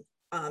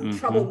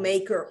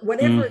 troublemaker,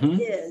 whatever it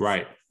is,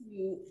 right,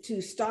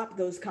 to stop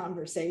those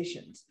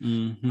conversations.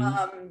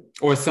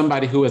 Or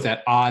somebody who is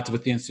at odds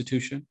with the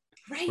institution,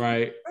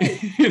 right?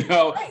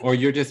 Or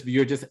you're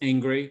just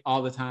angry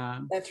all the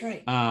time. That's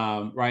right.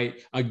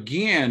 Right.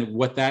 Again,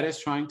 what that is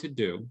trying to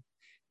do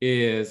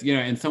is,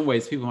 in some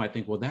ways people might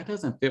think, well, that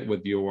doesn't fit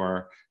with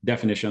your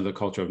definition of the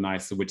culture of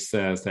nice, which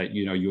says that,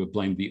 you would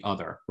blame the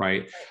other,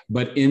 right?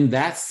 But in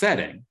that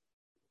setting,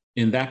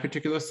 in that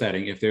particular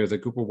setting, if there's a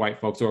group of white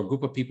folks or a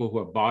group of people who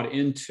have bought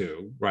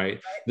into, right,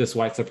 this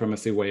white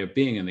supremacy way of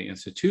being in the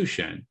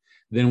institution,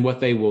 then what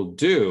they will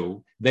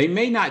do, they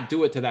may not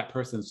do it to that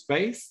person's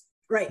face,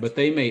 but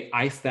they may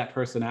ice that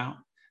person out.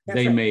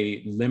 They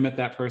may limit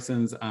that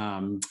person's,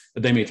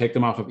 they may take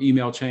them off of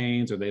email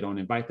chains, or they don't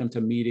invite them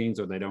to meetings,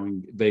 or they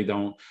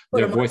don't,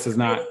 their voice is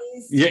not.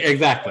 Yeah,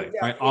 exactly.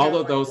 Right. All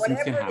of those things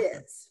can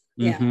happen.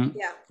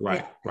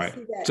 Right.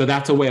 So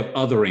that's a way of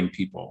othering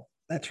people.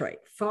 That's right.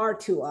 Far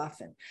too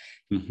often.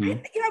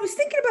 I was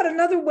thinking about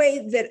another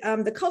way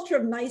that the culture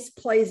of nice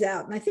plays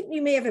out, and I think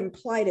you may have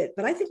implied it,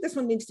 but I think this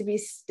one needs to be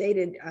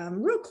stated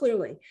real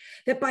clearly,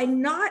 that by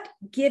not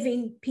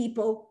giving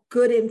people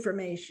good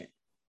information.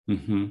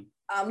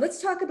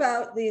 Let's talk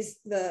about the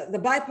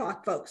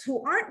BIPOC folks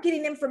who aren't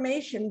getting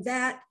information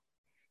that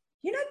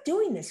you're not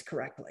doing this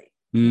correctly.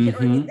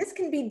 This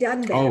can be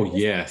done better. Oh,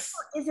 this yes.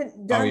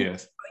 Isn't done. Oh,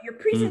 yes. Your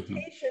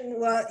presentation,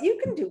 well, you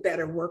can do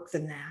better work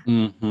than that.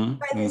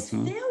 By this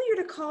failure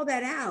to call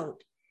that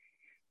out,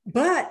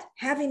 but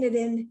having it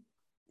in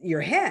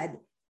your head,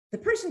 the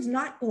person's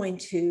not going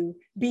to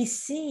be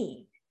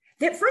seen.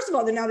 That, first of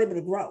all, they're not able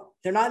to grow.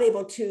 They're not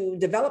able to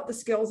develop the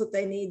skills that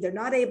they need. They're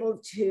not able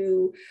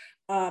to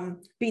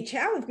be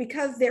challenged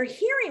because they're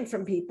hearing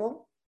from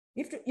people,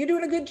 you're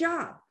doing a good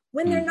job,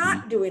 when they're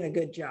not doing a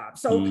good job.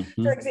 So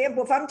for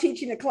example, if I'm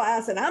teaching a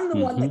class and I'm the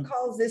one that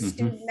calls this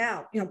student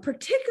out,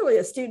 particularly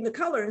a student of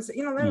color, and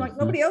they're like,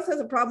 nobody else has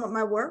a problem with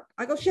my work.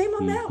 I go, shame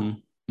on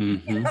them.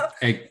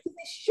 They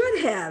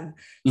should have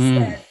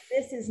said,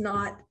 this is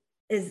not,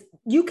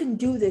 you can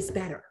do this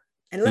better.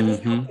 And let me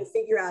help you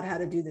figure out how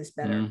to do this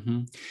better.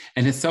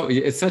 And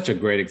it's such a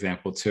great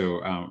example too,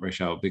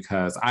 Raechele,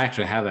 because I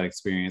actually had that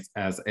experience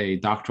as a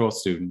doctoral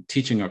student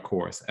teaching a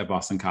course at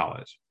Boston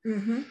College.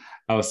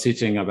 I was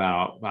teaching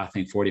about, I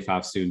think,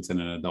 45 students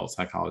in an adult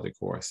psychology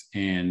course.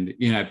 And,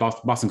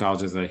 Boston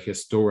College is a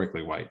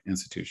historically white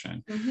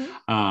institution.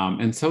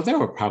 And so there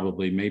were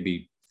probably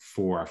maybe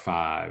 4 or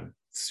 5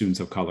 students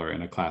of color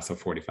in a class of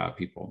 45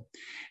 people.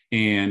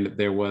 And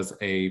there was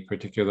a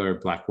particular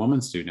Black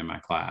woman student in my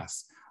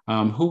class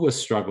who was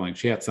struggling.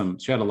 She had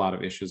a lot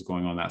of issues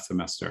going on that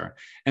semester.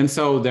 And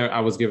so I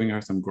was giving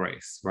her some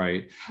grace,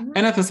 right?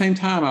 And at the same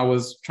time, I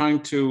was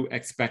trying to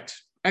expect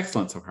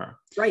excellence of her.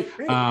 Right.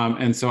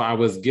 And so I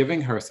was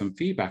giving her some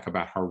feedback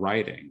about her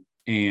writing.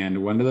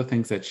 And one of the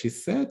things that she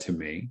said to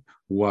me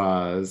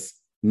was,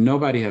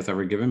 nobody has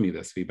ever given me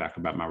this feedback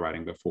about my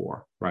writing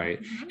before, right?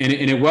 And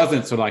it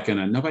wasn't sort of like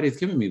nobody's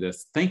given me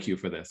this, thank you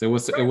for this. It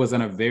was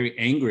in a very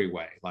angry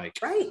way, like,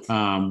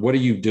 what are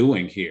you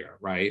doing here,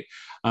 right?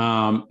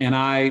 And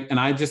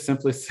I just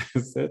simply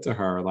said to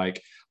her,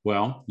 like,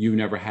 well, you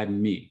never had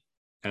me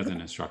as an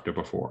instructor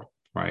before,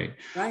 right?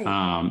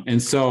 And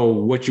so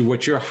what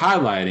you're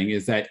highlighting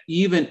is that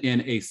even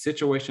in a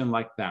situation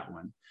like that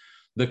one,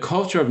 the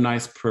culture of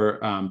nice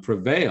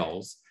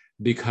prevails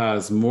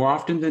because more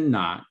often than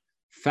not,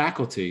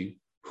 faculty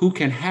who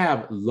can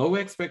have low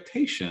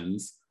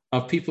expectations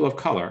of people of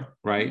color,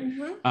 right,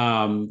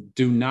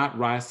 do not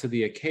rise to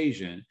the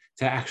occasion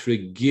to actually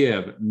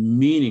give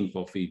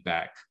meaningful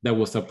feedback that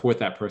will support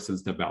that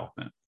person's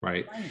development,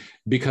 right?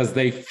 Because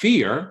they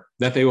fear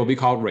that they will be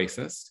called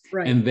racist.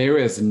 And there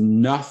is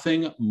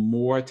nothing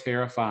more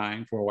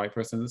terrifying for a white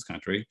person in this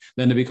country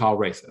than to be called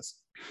racist.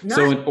 Not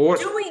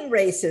doing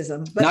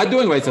racism, but not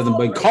doing racism,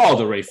 but called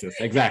a racist.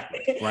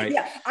 Exactly. Right.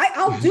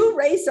 I'll do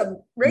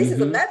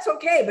racism. That's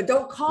okay, but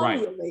don't call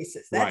me a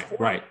racist. That's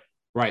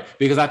right.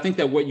 Because I think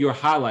that what you're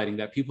highlighting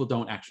that people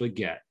don't actually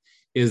get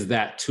is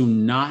that to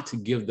not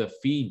give the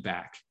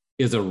feedback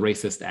is a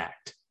racist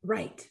act.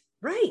 Right.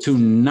 To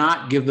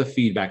not give the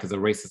feedback is a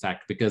racist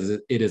act because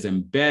it is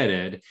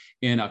embedded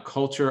in a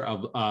culture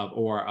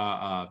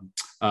or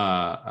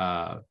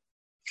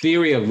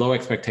theory of low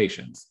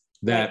expectations.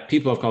 That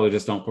people of color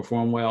just don't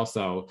perform well.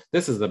 So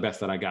this is the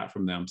best that I got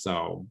from them.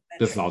 So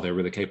this is all they're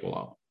really capable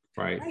of,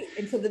 right?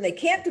 And so then they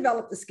can't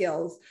develop the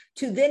skills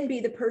to then be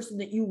the person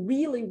that you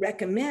really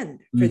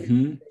recommend for the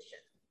position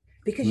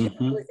because you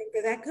don't really think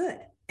they're that good.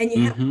 And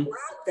you have to allow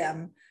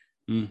them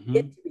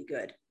it to be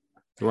good.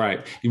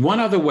 Right. One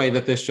other way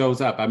that this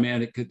shows up, I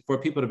mean, for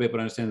people to be able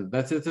to understand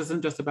that this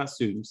isn't just about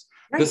students.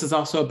 This is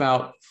also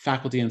about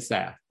faculty and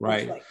staff,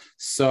 right?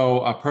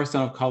 So a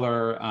person of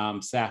color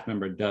staff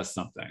member does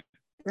something.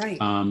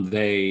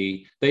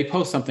 They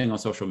post something on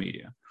social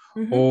media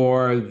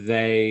or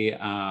they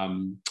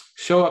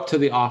show up to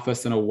the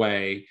office in a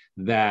way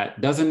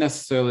that doesn't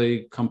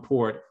necessarily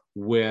comport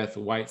with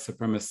white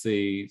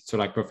supremacy,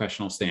 sort of like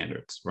professional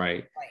standards,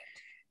 right?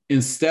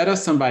 Instead of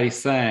somebody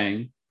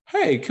saying,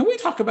 hey, can we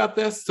talk about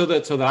this so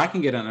that I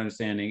can get an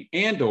understanding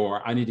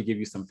or I need to give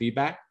you some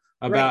feedback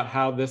about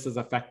how this is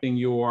affecting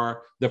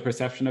the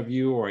perception of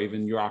you or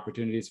even your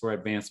opportunities for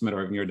advancement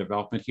or even your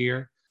development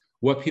here.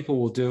 What people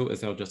will do is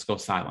they'll just go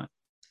silent.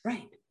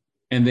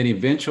 And then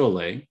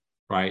eventually,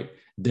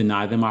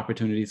 deny them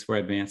opportunities for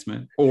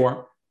advancement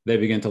or They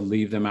begin to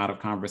leave them out of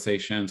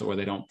conversations, or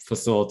they don't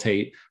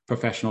facilitate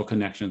professional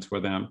connections for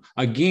them.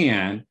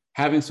 Again,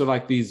 having sort of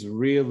like these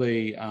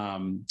really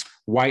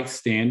white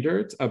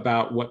standards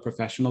about what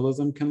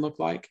professionalism can look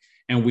like.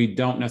 And we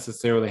don't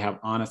necessarily have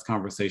honest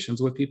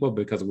conversations with people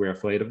because we're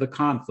afraid of the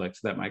conflicts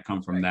that might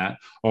come from that,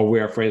 or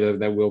we're afraid of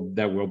that we'll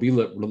be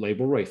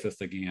labeled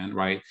racist again,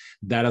 right?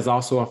 That is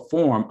also a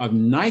form of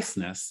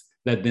niceness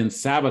that then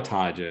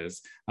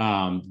sabotages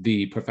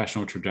the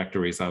professional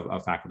trajectories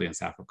of faculty and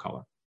staff of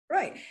color.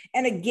 Right.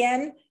 And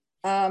again,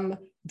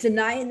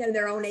 denying them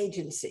their own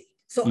agency.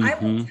 So I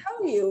will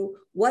tell you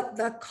what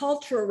the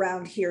culture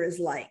around here is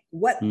like,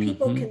 what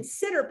people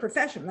consider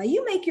professional. Now,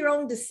 you make your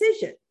own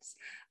decisions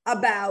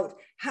about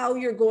how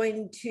you're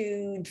going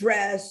to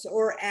dress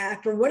or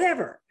act or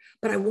whatever,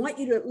 but I want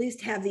you to at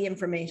least have the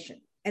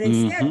information. And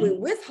instead, we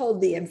withhold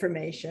the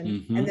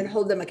information and then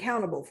hold them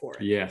accountable for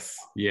it. Yes,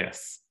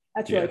 yes.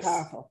 That's really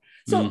powerful.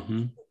 So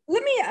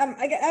let me,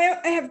 I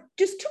have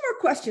just two more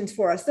questions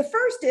for us. The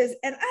first is,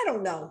 and I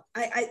don't know,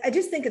 I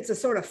just think it's a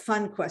sort of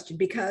fun question,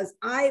 because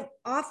I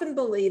often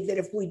believe that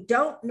if we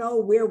don't know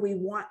where we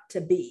want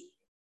to be,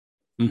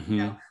 you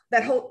know,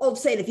 that whole old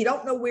saying, if you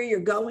don't know where you're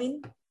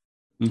going,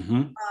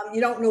 you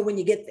don't know when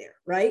you get there,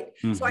 right?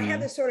 So I have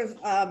this sort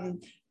of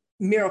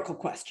miracle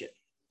question.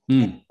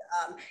 And,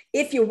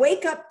 if you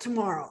wake up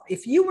tomorrow,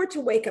 if you were to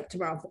wake up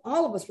tomorrow, if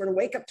all of us were to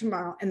wake up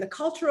tomorrow and the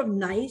culture of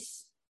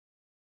nice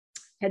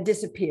had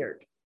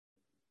disappeared,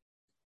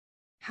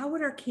 how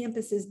would our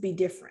campuses be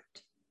different?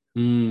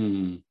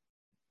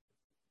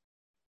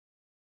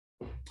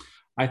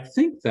 I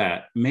think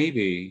that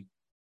maybe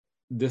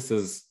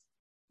this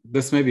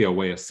may be a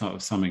way of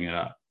summing it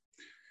up.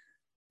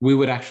 We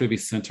would actually be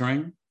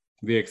centering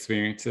the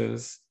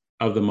experiences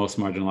of the most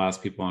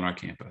marginalized people on our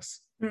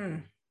campus.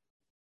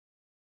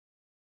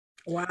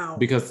 Wow.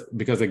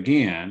 Because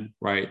again,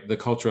 right, the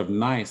culture of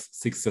nice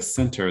seeks to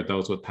center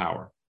those with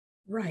power.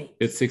 Right.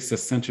 It seeks to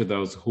center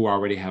those who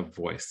already have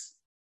voice.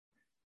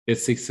 It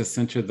seeks to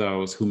center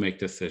those who make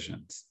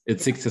decisions.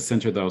 It seeks to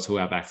center those who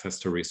have access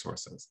to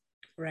resources.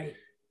 Right.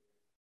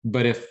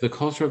 But if the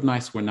culture of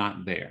nice were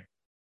not there,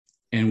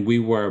 and we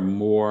were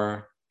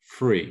more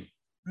free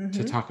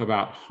to talk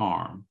about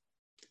harm,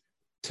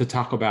 to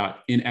talk about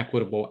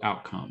inequitable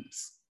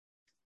outcomes,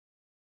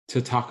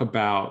 to talk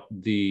about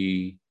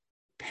the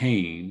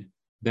pain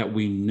that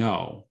we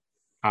know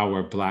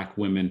our Black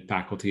women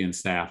faculty and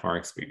staff are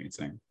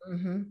experiencing,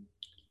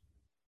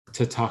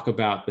 to talk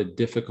about the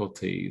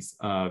difficulties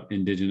of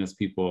Indigenous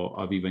people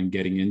of even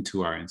getting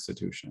into our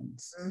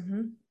institutions,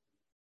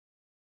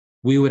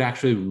 we would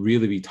actually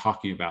really be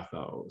talking about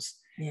those.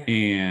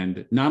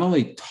 And not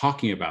only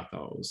talking about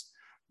those,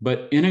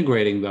 but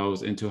integrating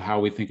those into how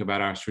we think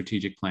about our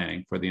strategic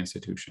planning for the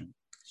institution.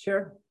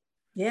 Sure.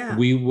 Yeah.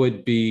 We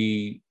would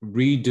be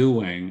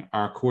redoing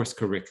our course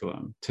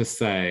curriculum to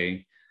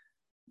say,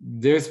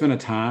 there was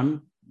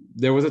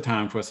a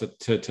time for us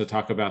to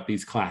talk about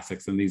these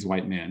classics and these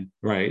white men,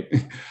 right?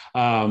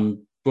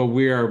 But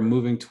we are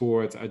moving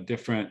towards a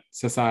different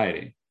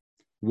society.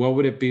 What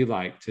would it be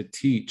like to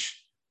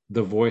teach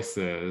the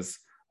voices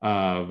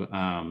of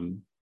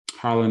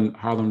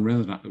Harlem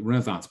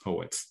Renaissance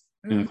poets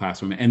in the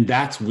classroom? And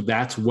that's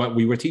what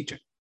we were teaching.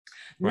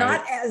 Right?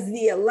 Not as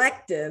the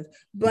elective,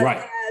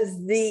 but as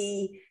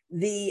the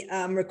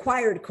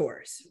required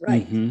course,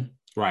 right?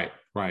 Right.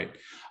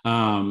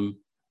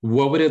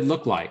 What would it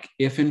look like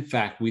if, in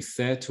fact, we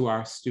said to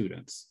our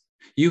students,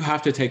 you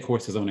have to take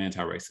courses on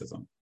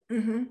anti-racism,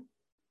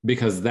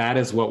 because that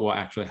is what will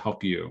actually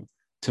help you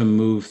to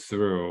move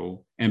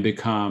through and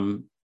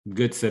become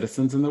good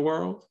citizens in the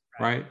world,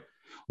 right?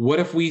 What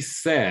if we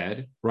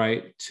said,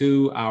 right,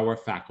 to our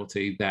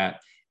faculty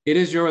that it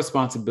is your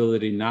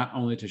responsibility not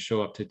only to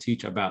show up to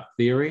teach about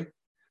theory,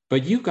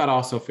 but you've got to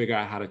also figure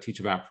out how to teach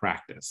about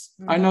practice.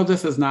 I know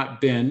this has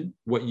not been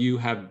what you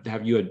have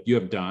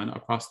done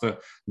across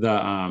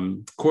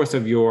the course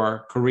of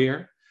your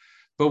career,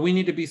 but we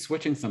need to be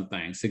switching some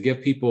things to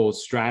give people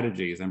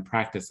strategies and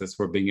practices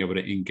for being able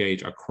to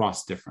engage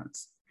across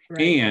difference.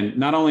 And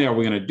not only are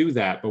we going to do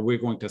that, but we're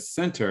going to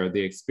center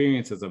the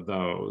experiences of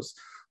those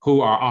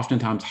who are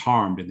oftentimes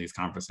harmed in these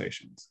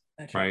conversations,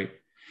 right?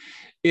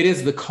 It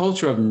is the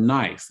culture of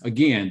nice,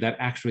 again, that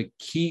actually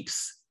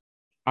keeps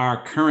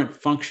our current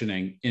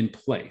functioning in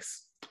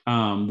place.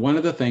 One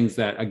of the things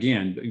that,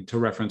 again, to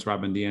reference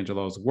Robin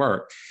DiAngelo's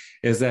work,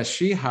 is that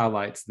she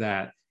highlights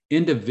that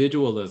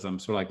individualism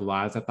sort of like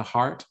lies at the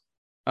heart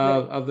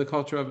of the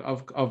culture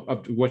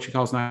of what she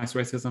calls nice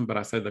racism, but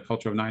I said the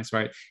culture of nice,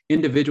 right?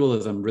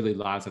 Individualism really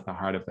lies at the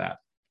heart of that.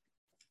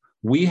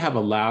 We have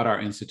allowed our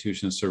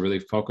institutions to really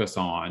focus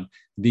on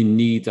the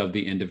needs of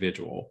the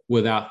individual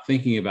without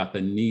thinking about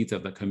the needs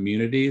of the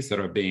communities that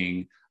are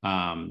being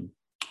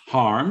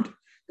harmed,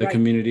 the Right.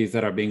 communities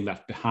that are being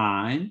left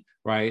behind,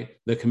 right?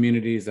 The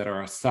communities that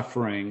are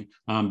suffering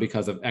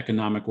because of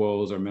economic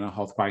woes or mental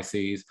health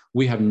crises.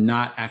 We have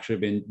not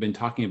actually been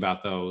talking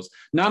about those,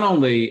 not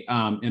only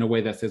in a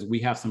way that says we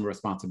have some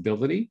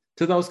responsibility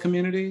to those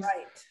communities,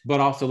 Right. but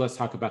also let's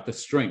talk about the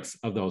strengths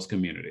of those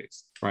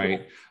communities,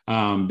 right?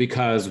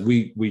 Because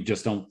we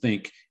just don't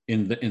think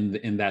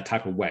in that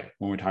type of way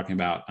when we're talking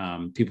about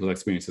people's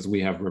experiences.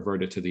 We have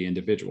reverted to the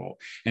individual,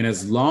 and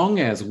as long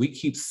as we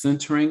keep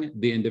centering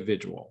the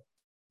individual,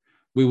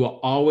 we will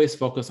always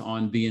focus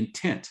on the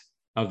intent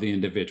of the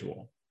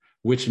individual,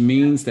 which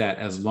means that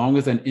as long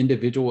as an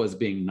individual is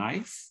being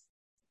nice,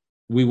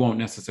 we won't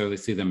necessarily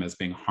see them as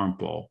being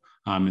harmful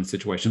in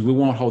situations. We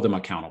won't hold them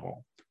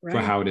accountable for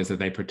how it is that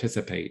they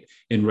participate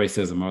in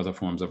racism or other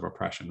forms of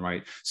oppression,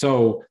 right?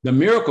 So the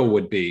miracle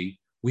would be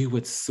we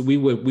would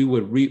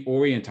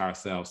reorient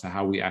ourselves to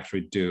how we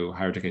actually do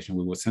higher education.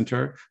 We would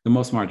center the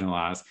most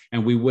marginalized,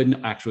 and we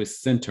wouldn't actually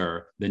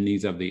center the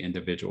needs of the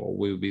individual.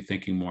 We would be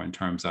thinking more in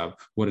terms of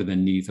what are the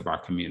needs of our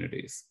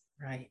communities.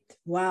 Right.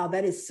 Wow,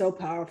 that is so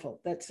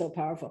powerful. That's so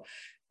powerful.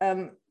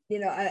 You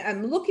know,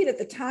 I'm looking at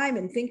the time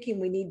and thinking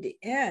we need to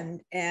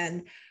end,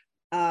 and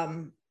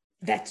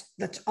that's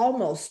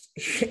almost,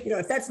 you know,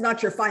 if that's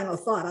not your final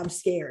thought, I'm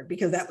scared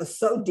because that was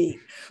so deep.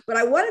 But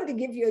I wanted to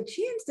give you a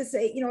chance to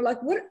say, you know,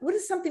 like what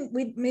is something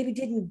we maybe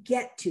didn't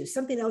get to,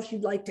 something else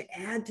you'd like to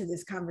add to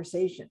this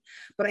conversation.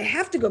 But I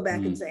have to go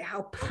back and say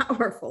how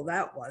powerful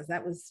that was.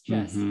 That was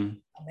just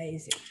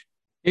amazing.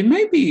 It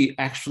may be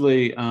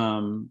actually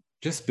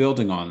just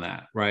building on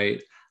that,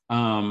 right?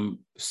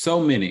 So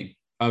many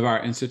of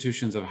our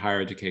institutions of higher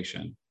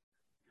education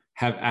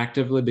have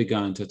actively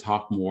begun to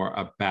talk more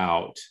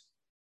about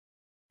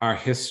our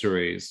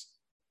histories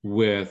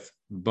with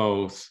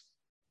both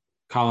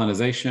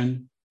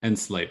colonization and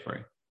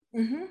slavery,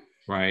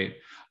 right?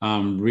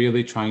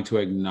 Really trying to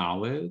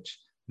acknowledge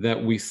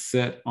that we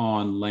sit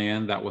on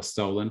land that was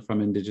stolen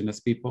from Indigenous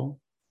people,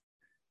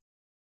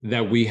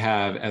 that we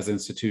have as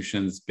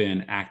institutions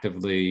been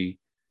actively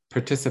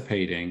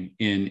participating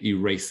in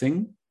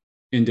erasing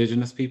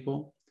Indigenous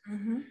people,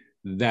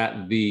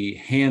 that the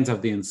hands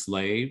of the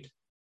enslaved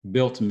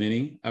built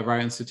many of our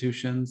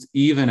institutions,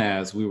 even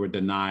as we were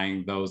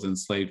denying those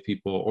enslaved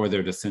people or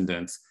their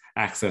descendants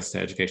access to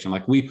education.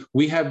 Like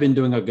we have been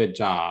doing a good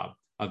job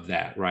of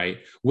that, right?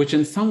 Which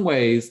in some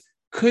ways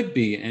could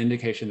be an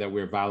indication that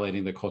we're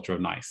violating the culture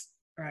of nice.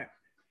 Right.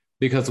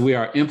 Because we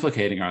are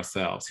implicating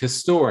ourselves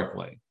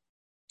historically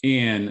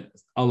in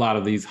a lot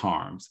of these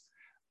harms.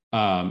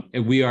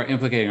 And we are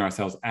implicating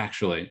ourselves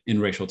actually in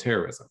racial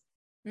terrorism,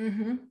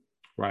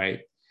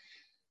 right?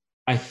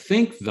 I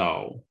think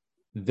though,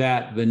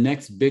 that the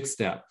next big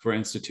step for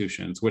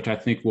institutions, which I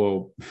think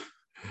will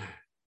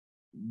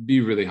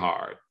be really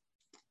hard,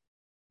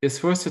 is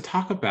for us to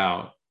talk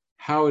about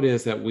how it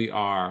is that we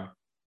are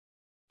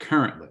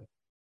currently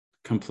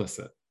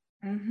complicit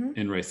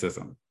in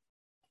racism.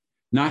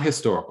 Not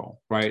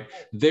historical, right?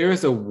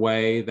 There's a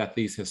way that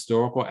these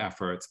historical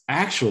efforts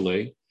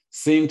actually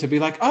seem to be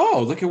like,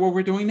 oh, look at what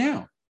we're doing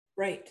now.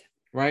 Right.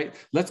 Right?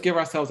 Let's give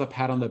ourselves a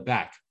pat on the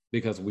back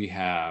because we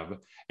have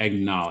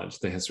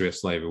acknowledged the history of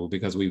slavery,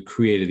 because we've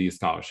created these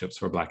scholarships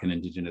for Black and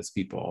Indigenous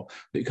people,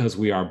 because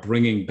we are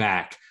bringing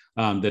back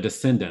the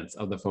descendants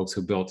of the folks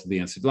who built the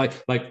institute.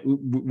 Like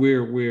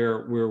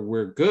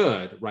we're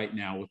good right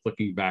now with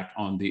looking back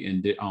on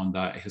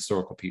the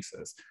historical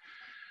pieces.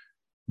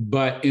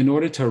 But in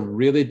order to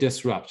really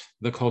disrupt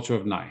the culture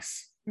of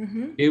nice,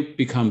 it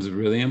becomes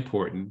really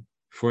important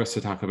for us to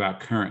talk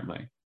about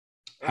currently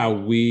how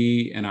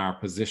we in our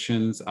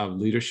positions of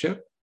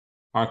leadership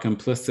are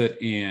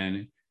complicit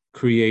in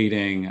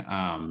creating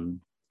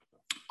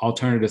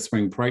alternative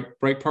spring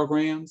break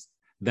programs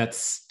that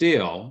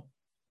still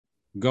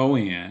go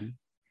in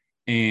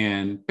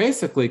and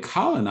basically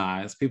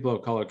colonize people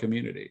of color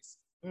communities,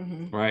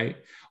 right?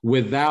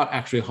 Without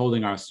actually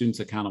holding our students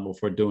accountable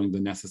for doing the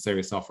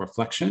necessary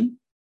self-reflection.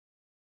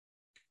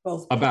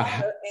 Both about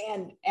prior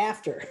and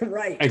after,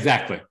 right?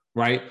 Exactly,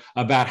 right?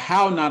 About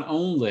how not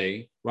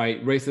only,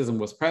 right, racism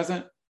was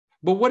present,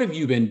 but what have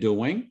you been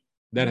doing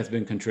that has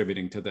been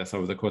contributing to this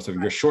over the course of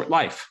your short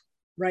life,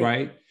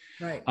 right?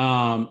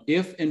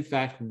 If in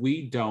fact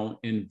we don't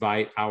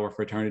invite our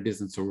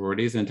fraternities and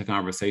sororities into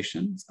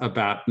conversations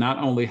about not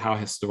only how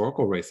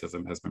historical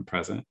racism has been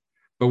present,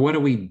 but what are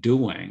we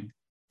doing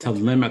to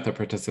limit the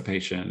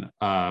participation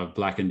of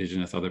Black,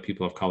 Indigenous, other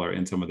people of color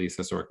in some of these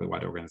historically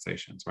white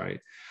organizations, right?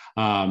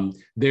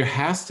 There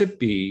has to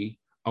be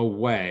a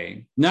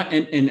way,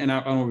 and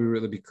I want to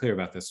really be clear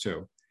about this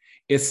too.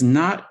 It's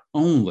not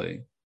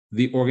only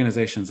the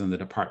organizations and the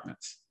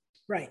departments.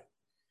 Right.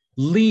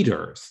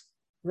 Leaders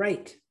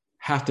right.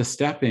 have to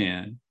step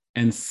in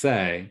and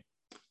say,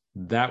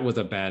 that was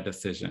a bad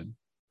decision.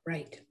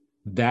 Right.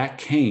 That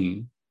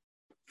came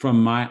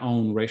from my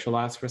own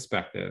racialized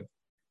perspective.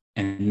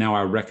 And now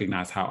I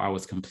recognize how I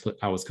was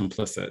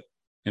complicit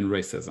in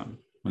racism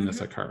when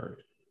this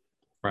occurred,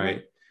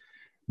 right?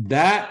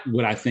 That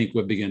would, I think,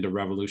 would begin to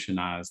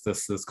revolutionize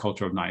this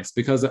culture of nice,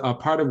 because a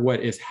part of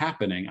what is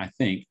happening, I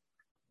think,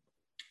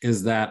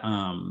 is that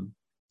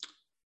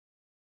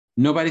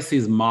nobody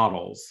sees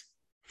models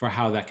for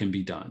how that can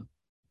be done.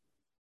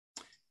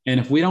 And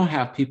if we don't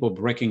have people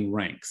breaking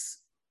ranks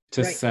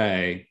to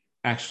say,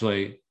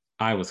 actually,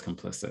 I was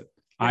complicit,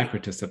 I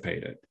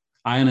participated,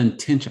 I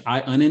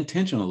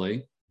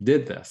unintentionally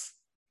did this,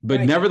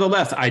 but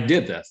nevertheless, I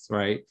did this,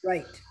 right?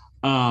 Right.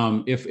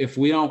 If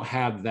we don't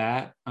have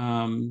that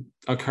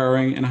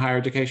occurring in higher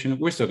education,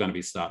 we're still going to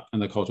be stuck,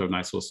 and the culture of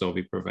nice will still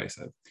be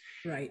pervasive.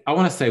 Right. I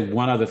want to say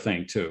one other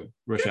thing too,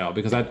 Raechele,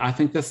 because I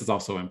think this is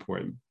also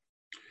important.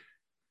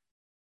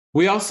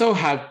 We also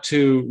have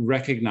to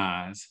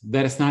recognize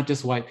that it's not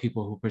just white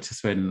people who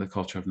participate in the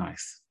culture of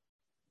nice.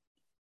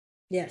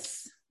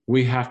 Yes.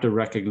 We have to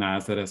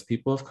recognize that as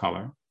people of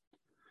color,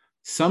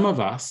 some of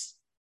us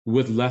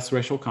with less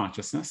racial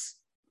consciousness,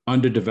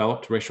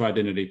 underdeveloped racial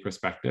identity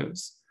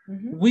perspectives,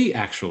 we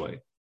actually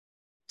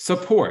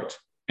support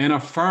and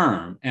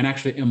affirm and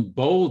actually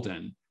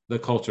embolden the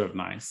culture of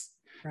nice,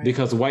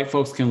 because white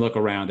folks can look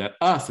around at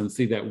us and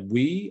see that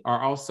we are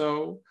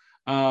also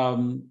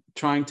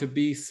trying to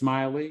be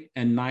smiley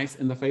and nice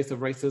in the face of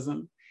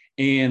racism.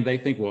 And they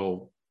think,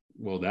 well,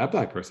 that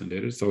Black person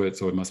did it, so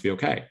it must be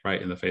okay,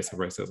 right, in the face of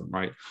racism,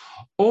 right?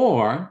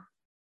 Or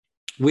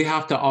we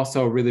have to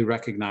also really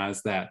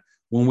recognize that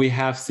when we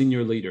have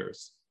senior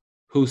leaders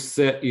who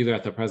sit either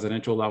at the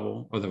presidential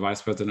level or the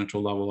vice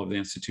presidential level of the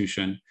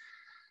institution,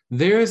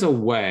 there is a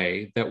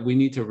way that we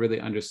need to really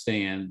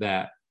understand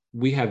that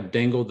we have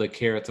dangled the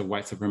carrots of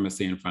white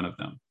supremacy in front of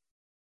them.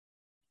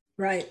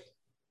 Right.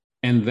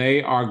 And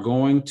they are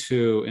going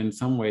to, in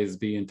some ways,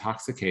 be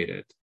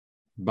intoxicated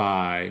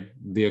by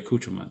the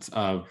accoutrements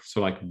of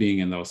being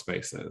in those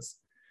spaces.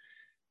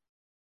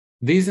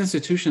 These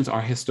institutions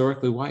are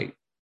historically white.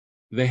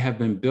 They have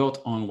been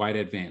built on white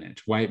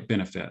advantage, white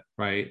benefit,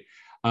 right?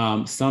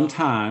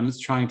 Sometimes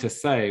trying to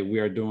say we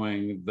are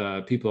doing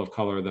the people of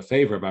color the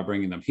favor by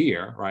bringing them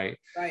here, right?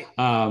 Right.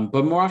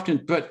 But more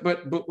often, but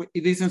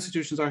these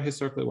institutions are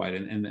historically white,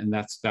 and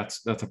that's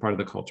a part of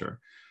the culture.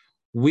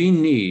 We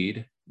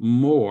need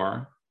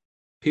more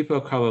people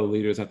of color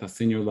leaders at the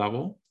senior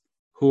level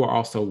who are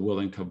also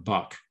willing to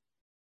buck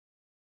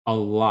a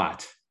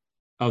lot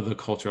of the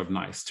culture of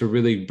nice, to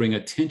really bring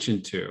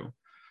attention to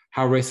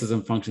how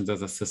racism functions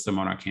as a system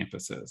on our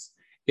campuses.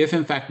 If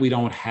in fact we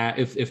don't have,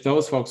 if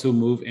those folks who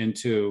move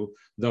into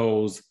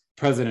those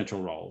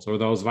presidential roles or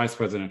those vice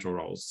presidential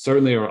roles,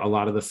 certainly a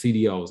lot of the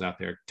CDOs out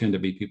there tend to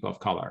be people of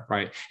color,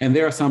 right? And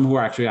there are some who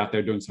are actually out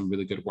there doing some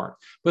really good work,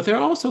 but there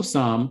are also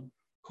some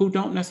who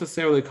don't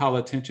necessarily call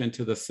attention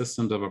to the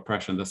systems of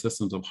oppression, the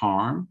systems of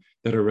harm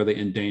that are really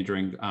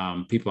endangering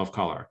people of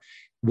color.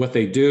 What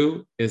they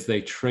do is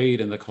they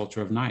trade in the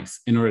culture of nice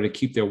in order to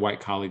keep their white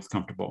colleagues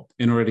comfortable,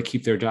 in order to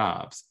keep their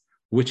jobs,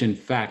 which in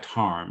fact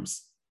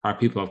harms our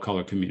people of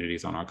color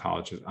communities on our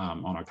colleges,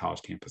 on our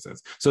college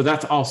campuses. So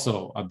that's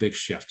also a big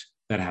shift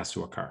that has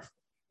to occur.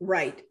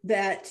 Right,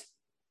 that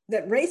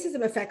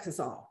racism affects us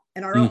all,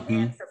 and our own.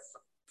 And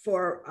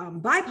for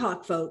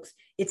BIPOC folks,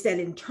 it's that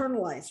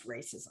internalized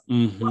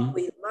racism. What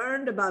we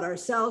learned about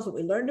ourselves, what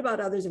we learned about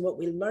others, and what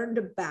we learned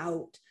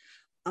about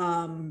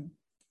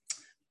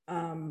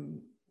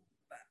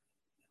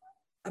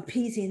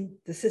appeasing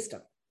the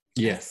system.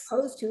 Yes. As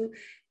opposed to,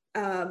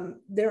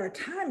 there are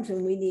times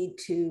when we need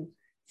to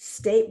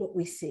state what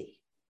we see.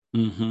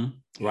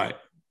 Right.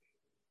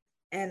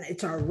 And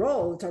it's our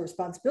role, it's our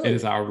responsibility. It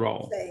is our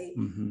role. Say,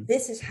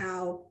 this is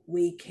how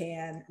we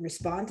can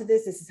respond to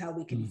this. This is how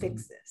we can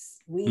fix this.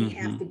 We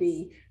have to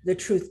be the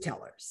truth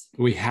tellers.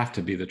 We have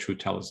to be the truth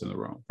tellers in the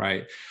room,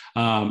 right?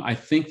 I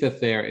think that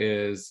there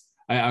is,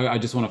 I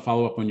just want to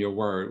follow up on your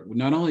word.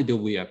 Not only do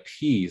we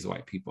appease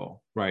white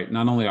people, right?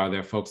 Not only are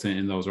there folks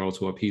in those roles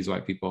who appease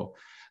white people,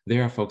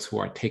 there are folks who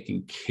are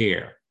taking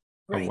care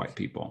of white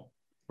people.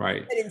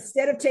 Right. But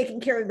instead of taking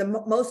care of the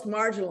most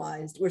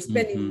marginalized, we're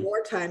spending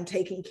more time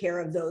taking care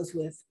of those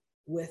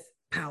with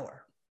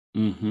power.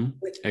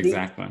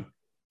 Exactly.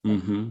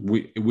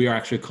 We are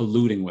actually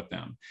colluding with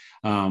them.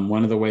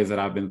 One of the ways that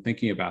I've been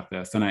thinking about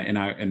this,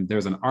 and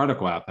there's an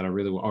article out that I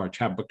really, or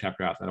a book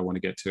chapter out that I want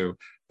to get to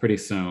pretty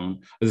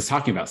soon. Is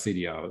talking about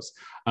CDOs,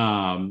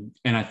 and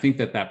I think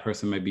that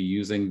person may be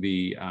using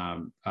the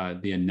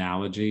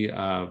analogy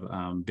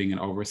of being an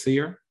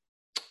overseer.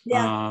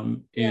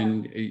 And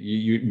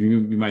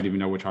you might even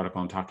know which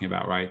article I'm talking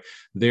about, right?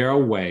 There are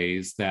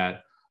ways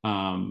that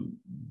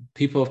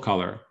people of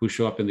color who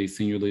show up in these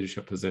senior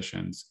leadership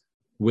positions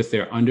with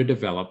their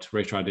underdeveloped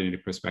racial identity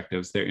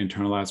perspectives, their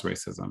internalized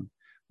racism,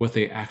 what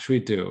they actually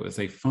do is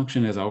they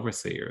function as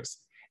overseers,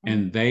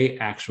 and they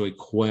actually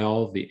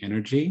quell the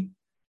energy,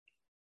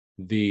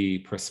 the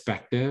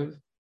perspective,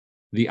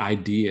 the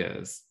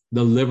ideas,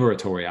 the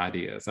liberatory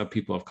ideas of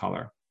people of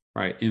color,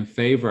 right, in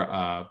favor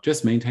of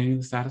just maintaining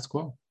the status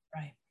quo.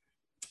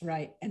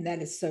 Right. And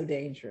that is so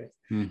dangerous.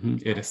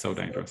 It is so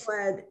dangerous.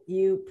 I'm glad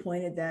you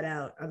pointed that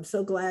out. I'm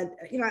so glad,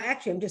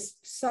 actually, I'm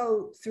just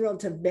so thrilled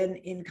to have been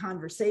in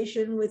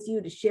conversation with you,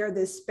 to share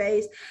this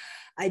space.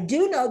 I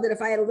do know that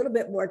if I had a little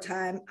bit more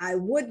time, I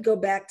would go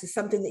back to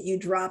something that you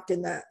dropped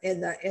in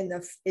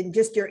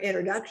just your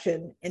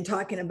introduction, in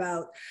talking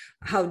about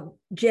how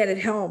Janet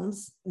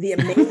Helms, the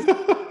amazing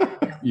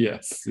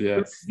yes,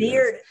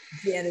 revered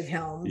Janet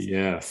Helms,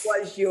 yes,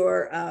 was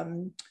your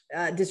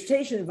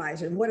dissertation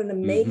advisor, and what an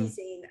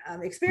amazing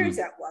experience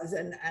that was,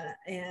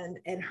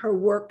 and her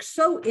work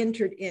so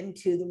entered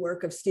into the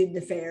work of student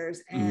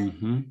affairs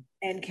and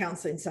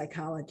counseling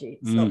psychology.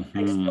 So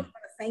I just want to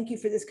thank you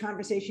for this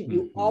conversation.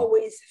 You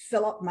always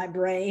fill up my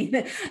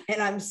brain,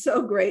 and I'm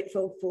so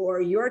grateful for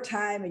your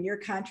time and your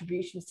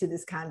contributions to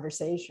this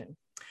conversation.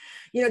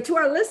 You know, to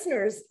our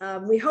listeners,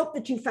 we hope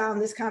that you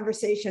found this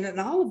conversation and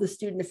all of the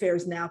Student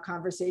Affairs Now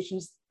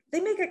conversations,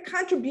 they make a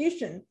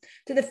contribution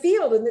to the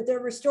field and that they're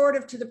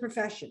restorative to the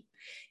profession.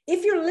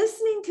 If you're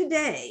listening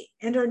today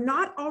and are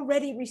not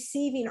already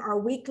receiving our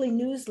weekly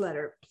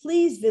newsletter,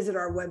 please visit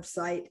our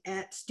website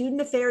at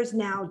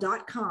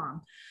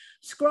studentaffairsnow.com.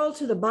 Scroll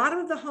to the bottom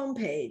of the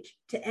homepage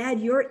to add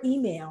your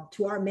email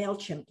to our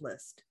MailChimp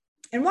list.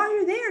 And while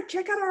you're there,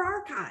 check out our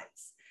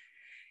archives.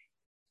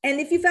 And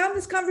if you found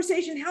this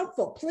conversation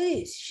helpful,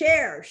 please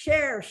share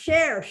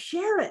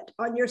it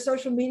on your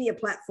social media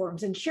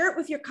platforms and share it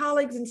with your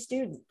colleagues and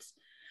students.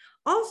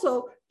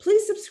 Also,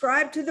 please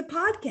subscribe to the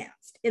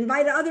podcast,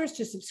 invite others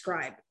to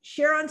subscribe,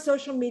 share on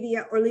social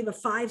media, or leave a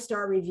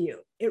 5-star review.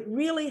 It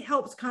really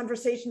helps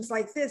conversations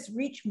like this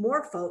reach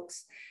more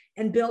folks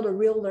and build a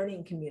real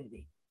learning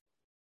community.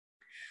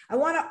 I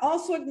want to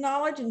also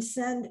acknowledge and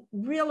send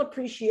real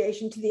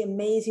appreciation to the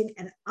amazing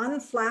and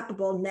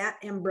unflappable Nat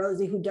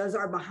Ambrosi, who does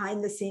our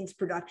behind the scenes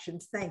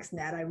productions. Thanks,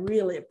 Nat. I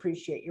really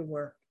appreciate your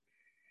work.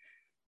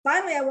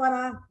 Finally, I want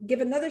to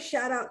give another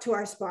shout out to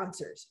our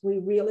sponsors. We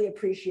really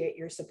appreciate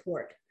your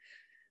support.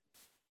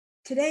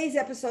 Today's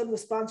episode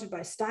was sponsored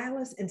by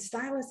Stylus, and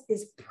Stylus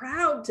is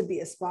proud to be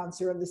a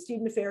sponsor of the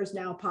Student Affairs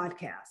Now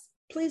podcast.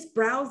 Please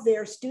browse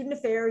their student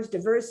affairs,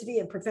 diversity,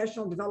 and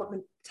professional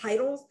development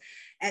titles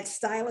at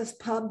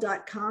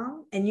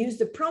styluspub.com and use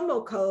the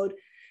promo code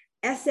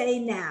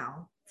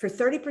SANOW for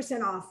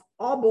 30% off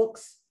all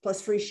books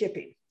plus free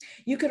shipping.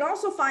 You can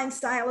also find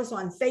Stylus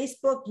on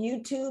Facebook,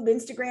 YouTube,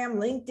 Instagram,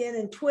 LinkedIn,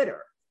 and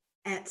Twitter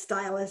at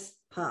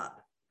StylusPub.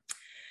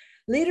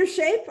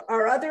 LeaderShape,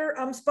 our other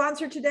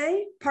sponsor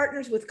today,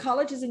 partners with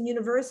colleges and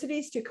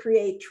universities to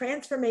create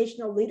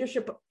transformational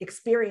leadership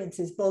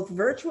experiences, both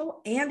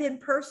virtual and in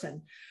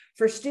person,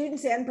 for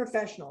students and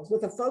professionals,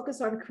 with a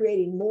focus on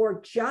creating more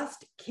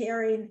just,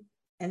 caring,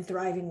 and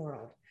thriving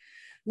world.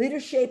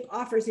 LeaderShape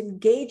offers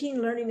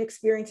engaging learning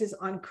experiences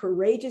on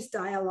courageous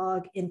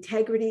dialogue,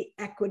 integrity,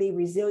 equity,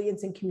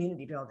 resilience, and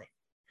community building.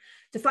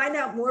 To find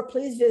out more,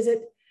 please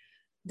visit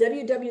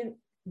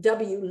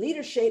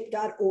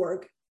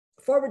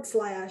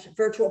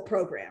www.leadershape.org/virtual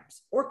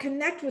programs, or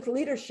connect with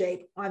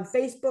LeaderShape on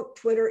Facebook,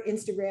 Twitter,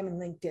 Instagram,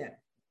 and LinkedIn.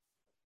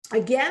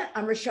 Again,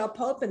 I'm Raechele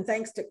Pope, and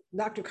thanks to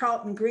Dr.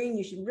 Carlton Green.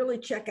 You should really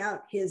check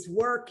out his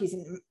work. He's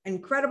an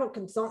incredible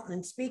consultant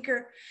and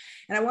speaker.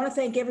 And I want to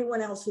thank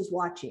everyone else who's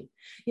watching.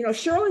 You know,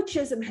 Shirley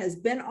Chisholm has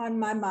been on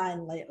my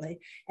mind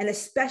lately, and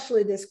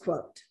especially this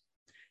quote: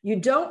 "You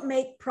don't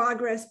make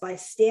progress by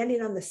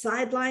standing on the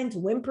sidelines,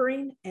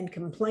 whimpering and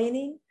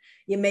complaining.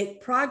 You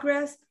make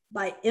progress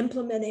by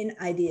implementing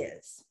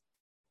ideas."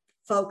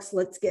 Folks,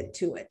 let's get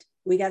to it.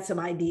 We got some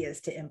ideas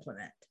to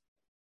implement.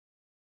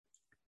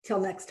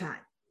 Till next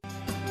time.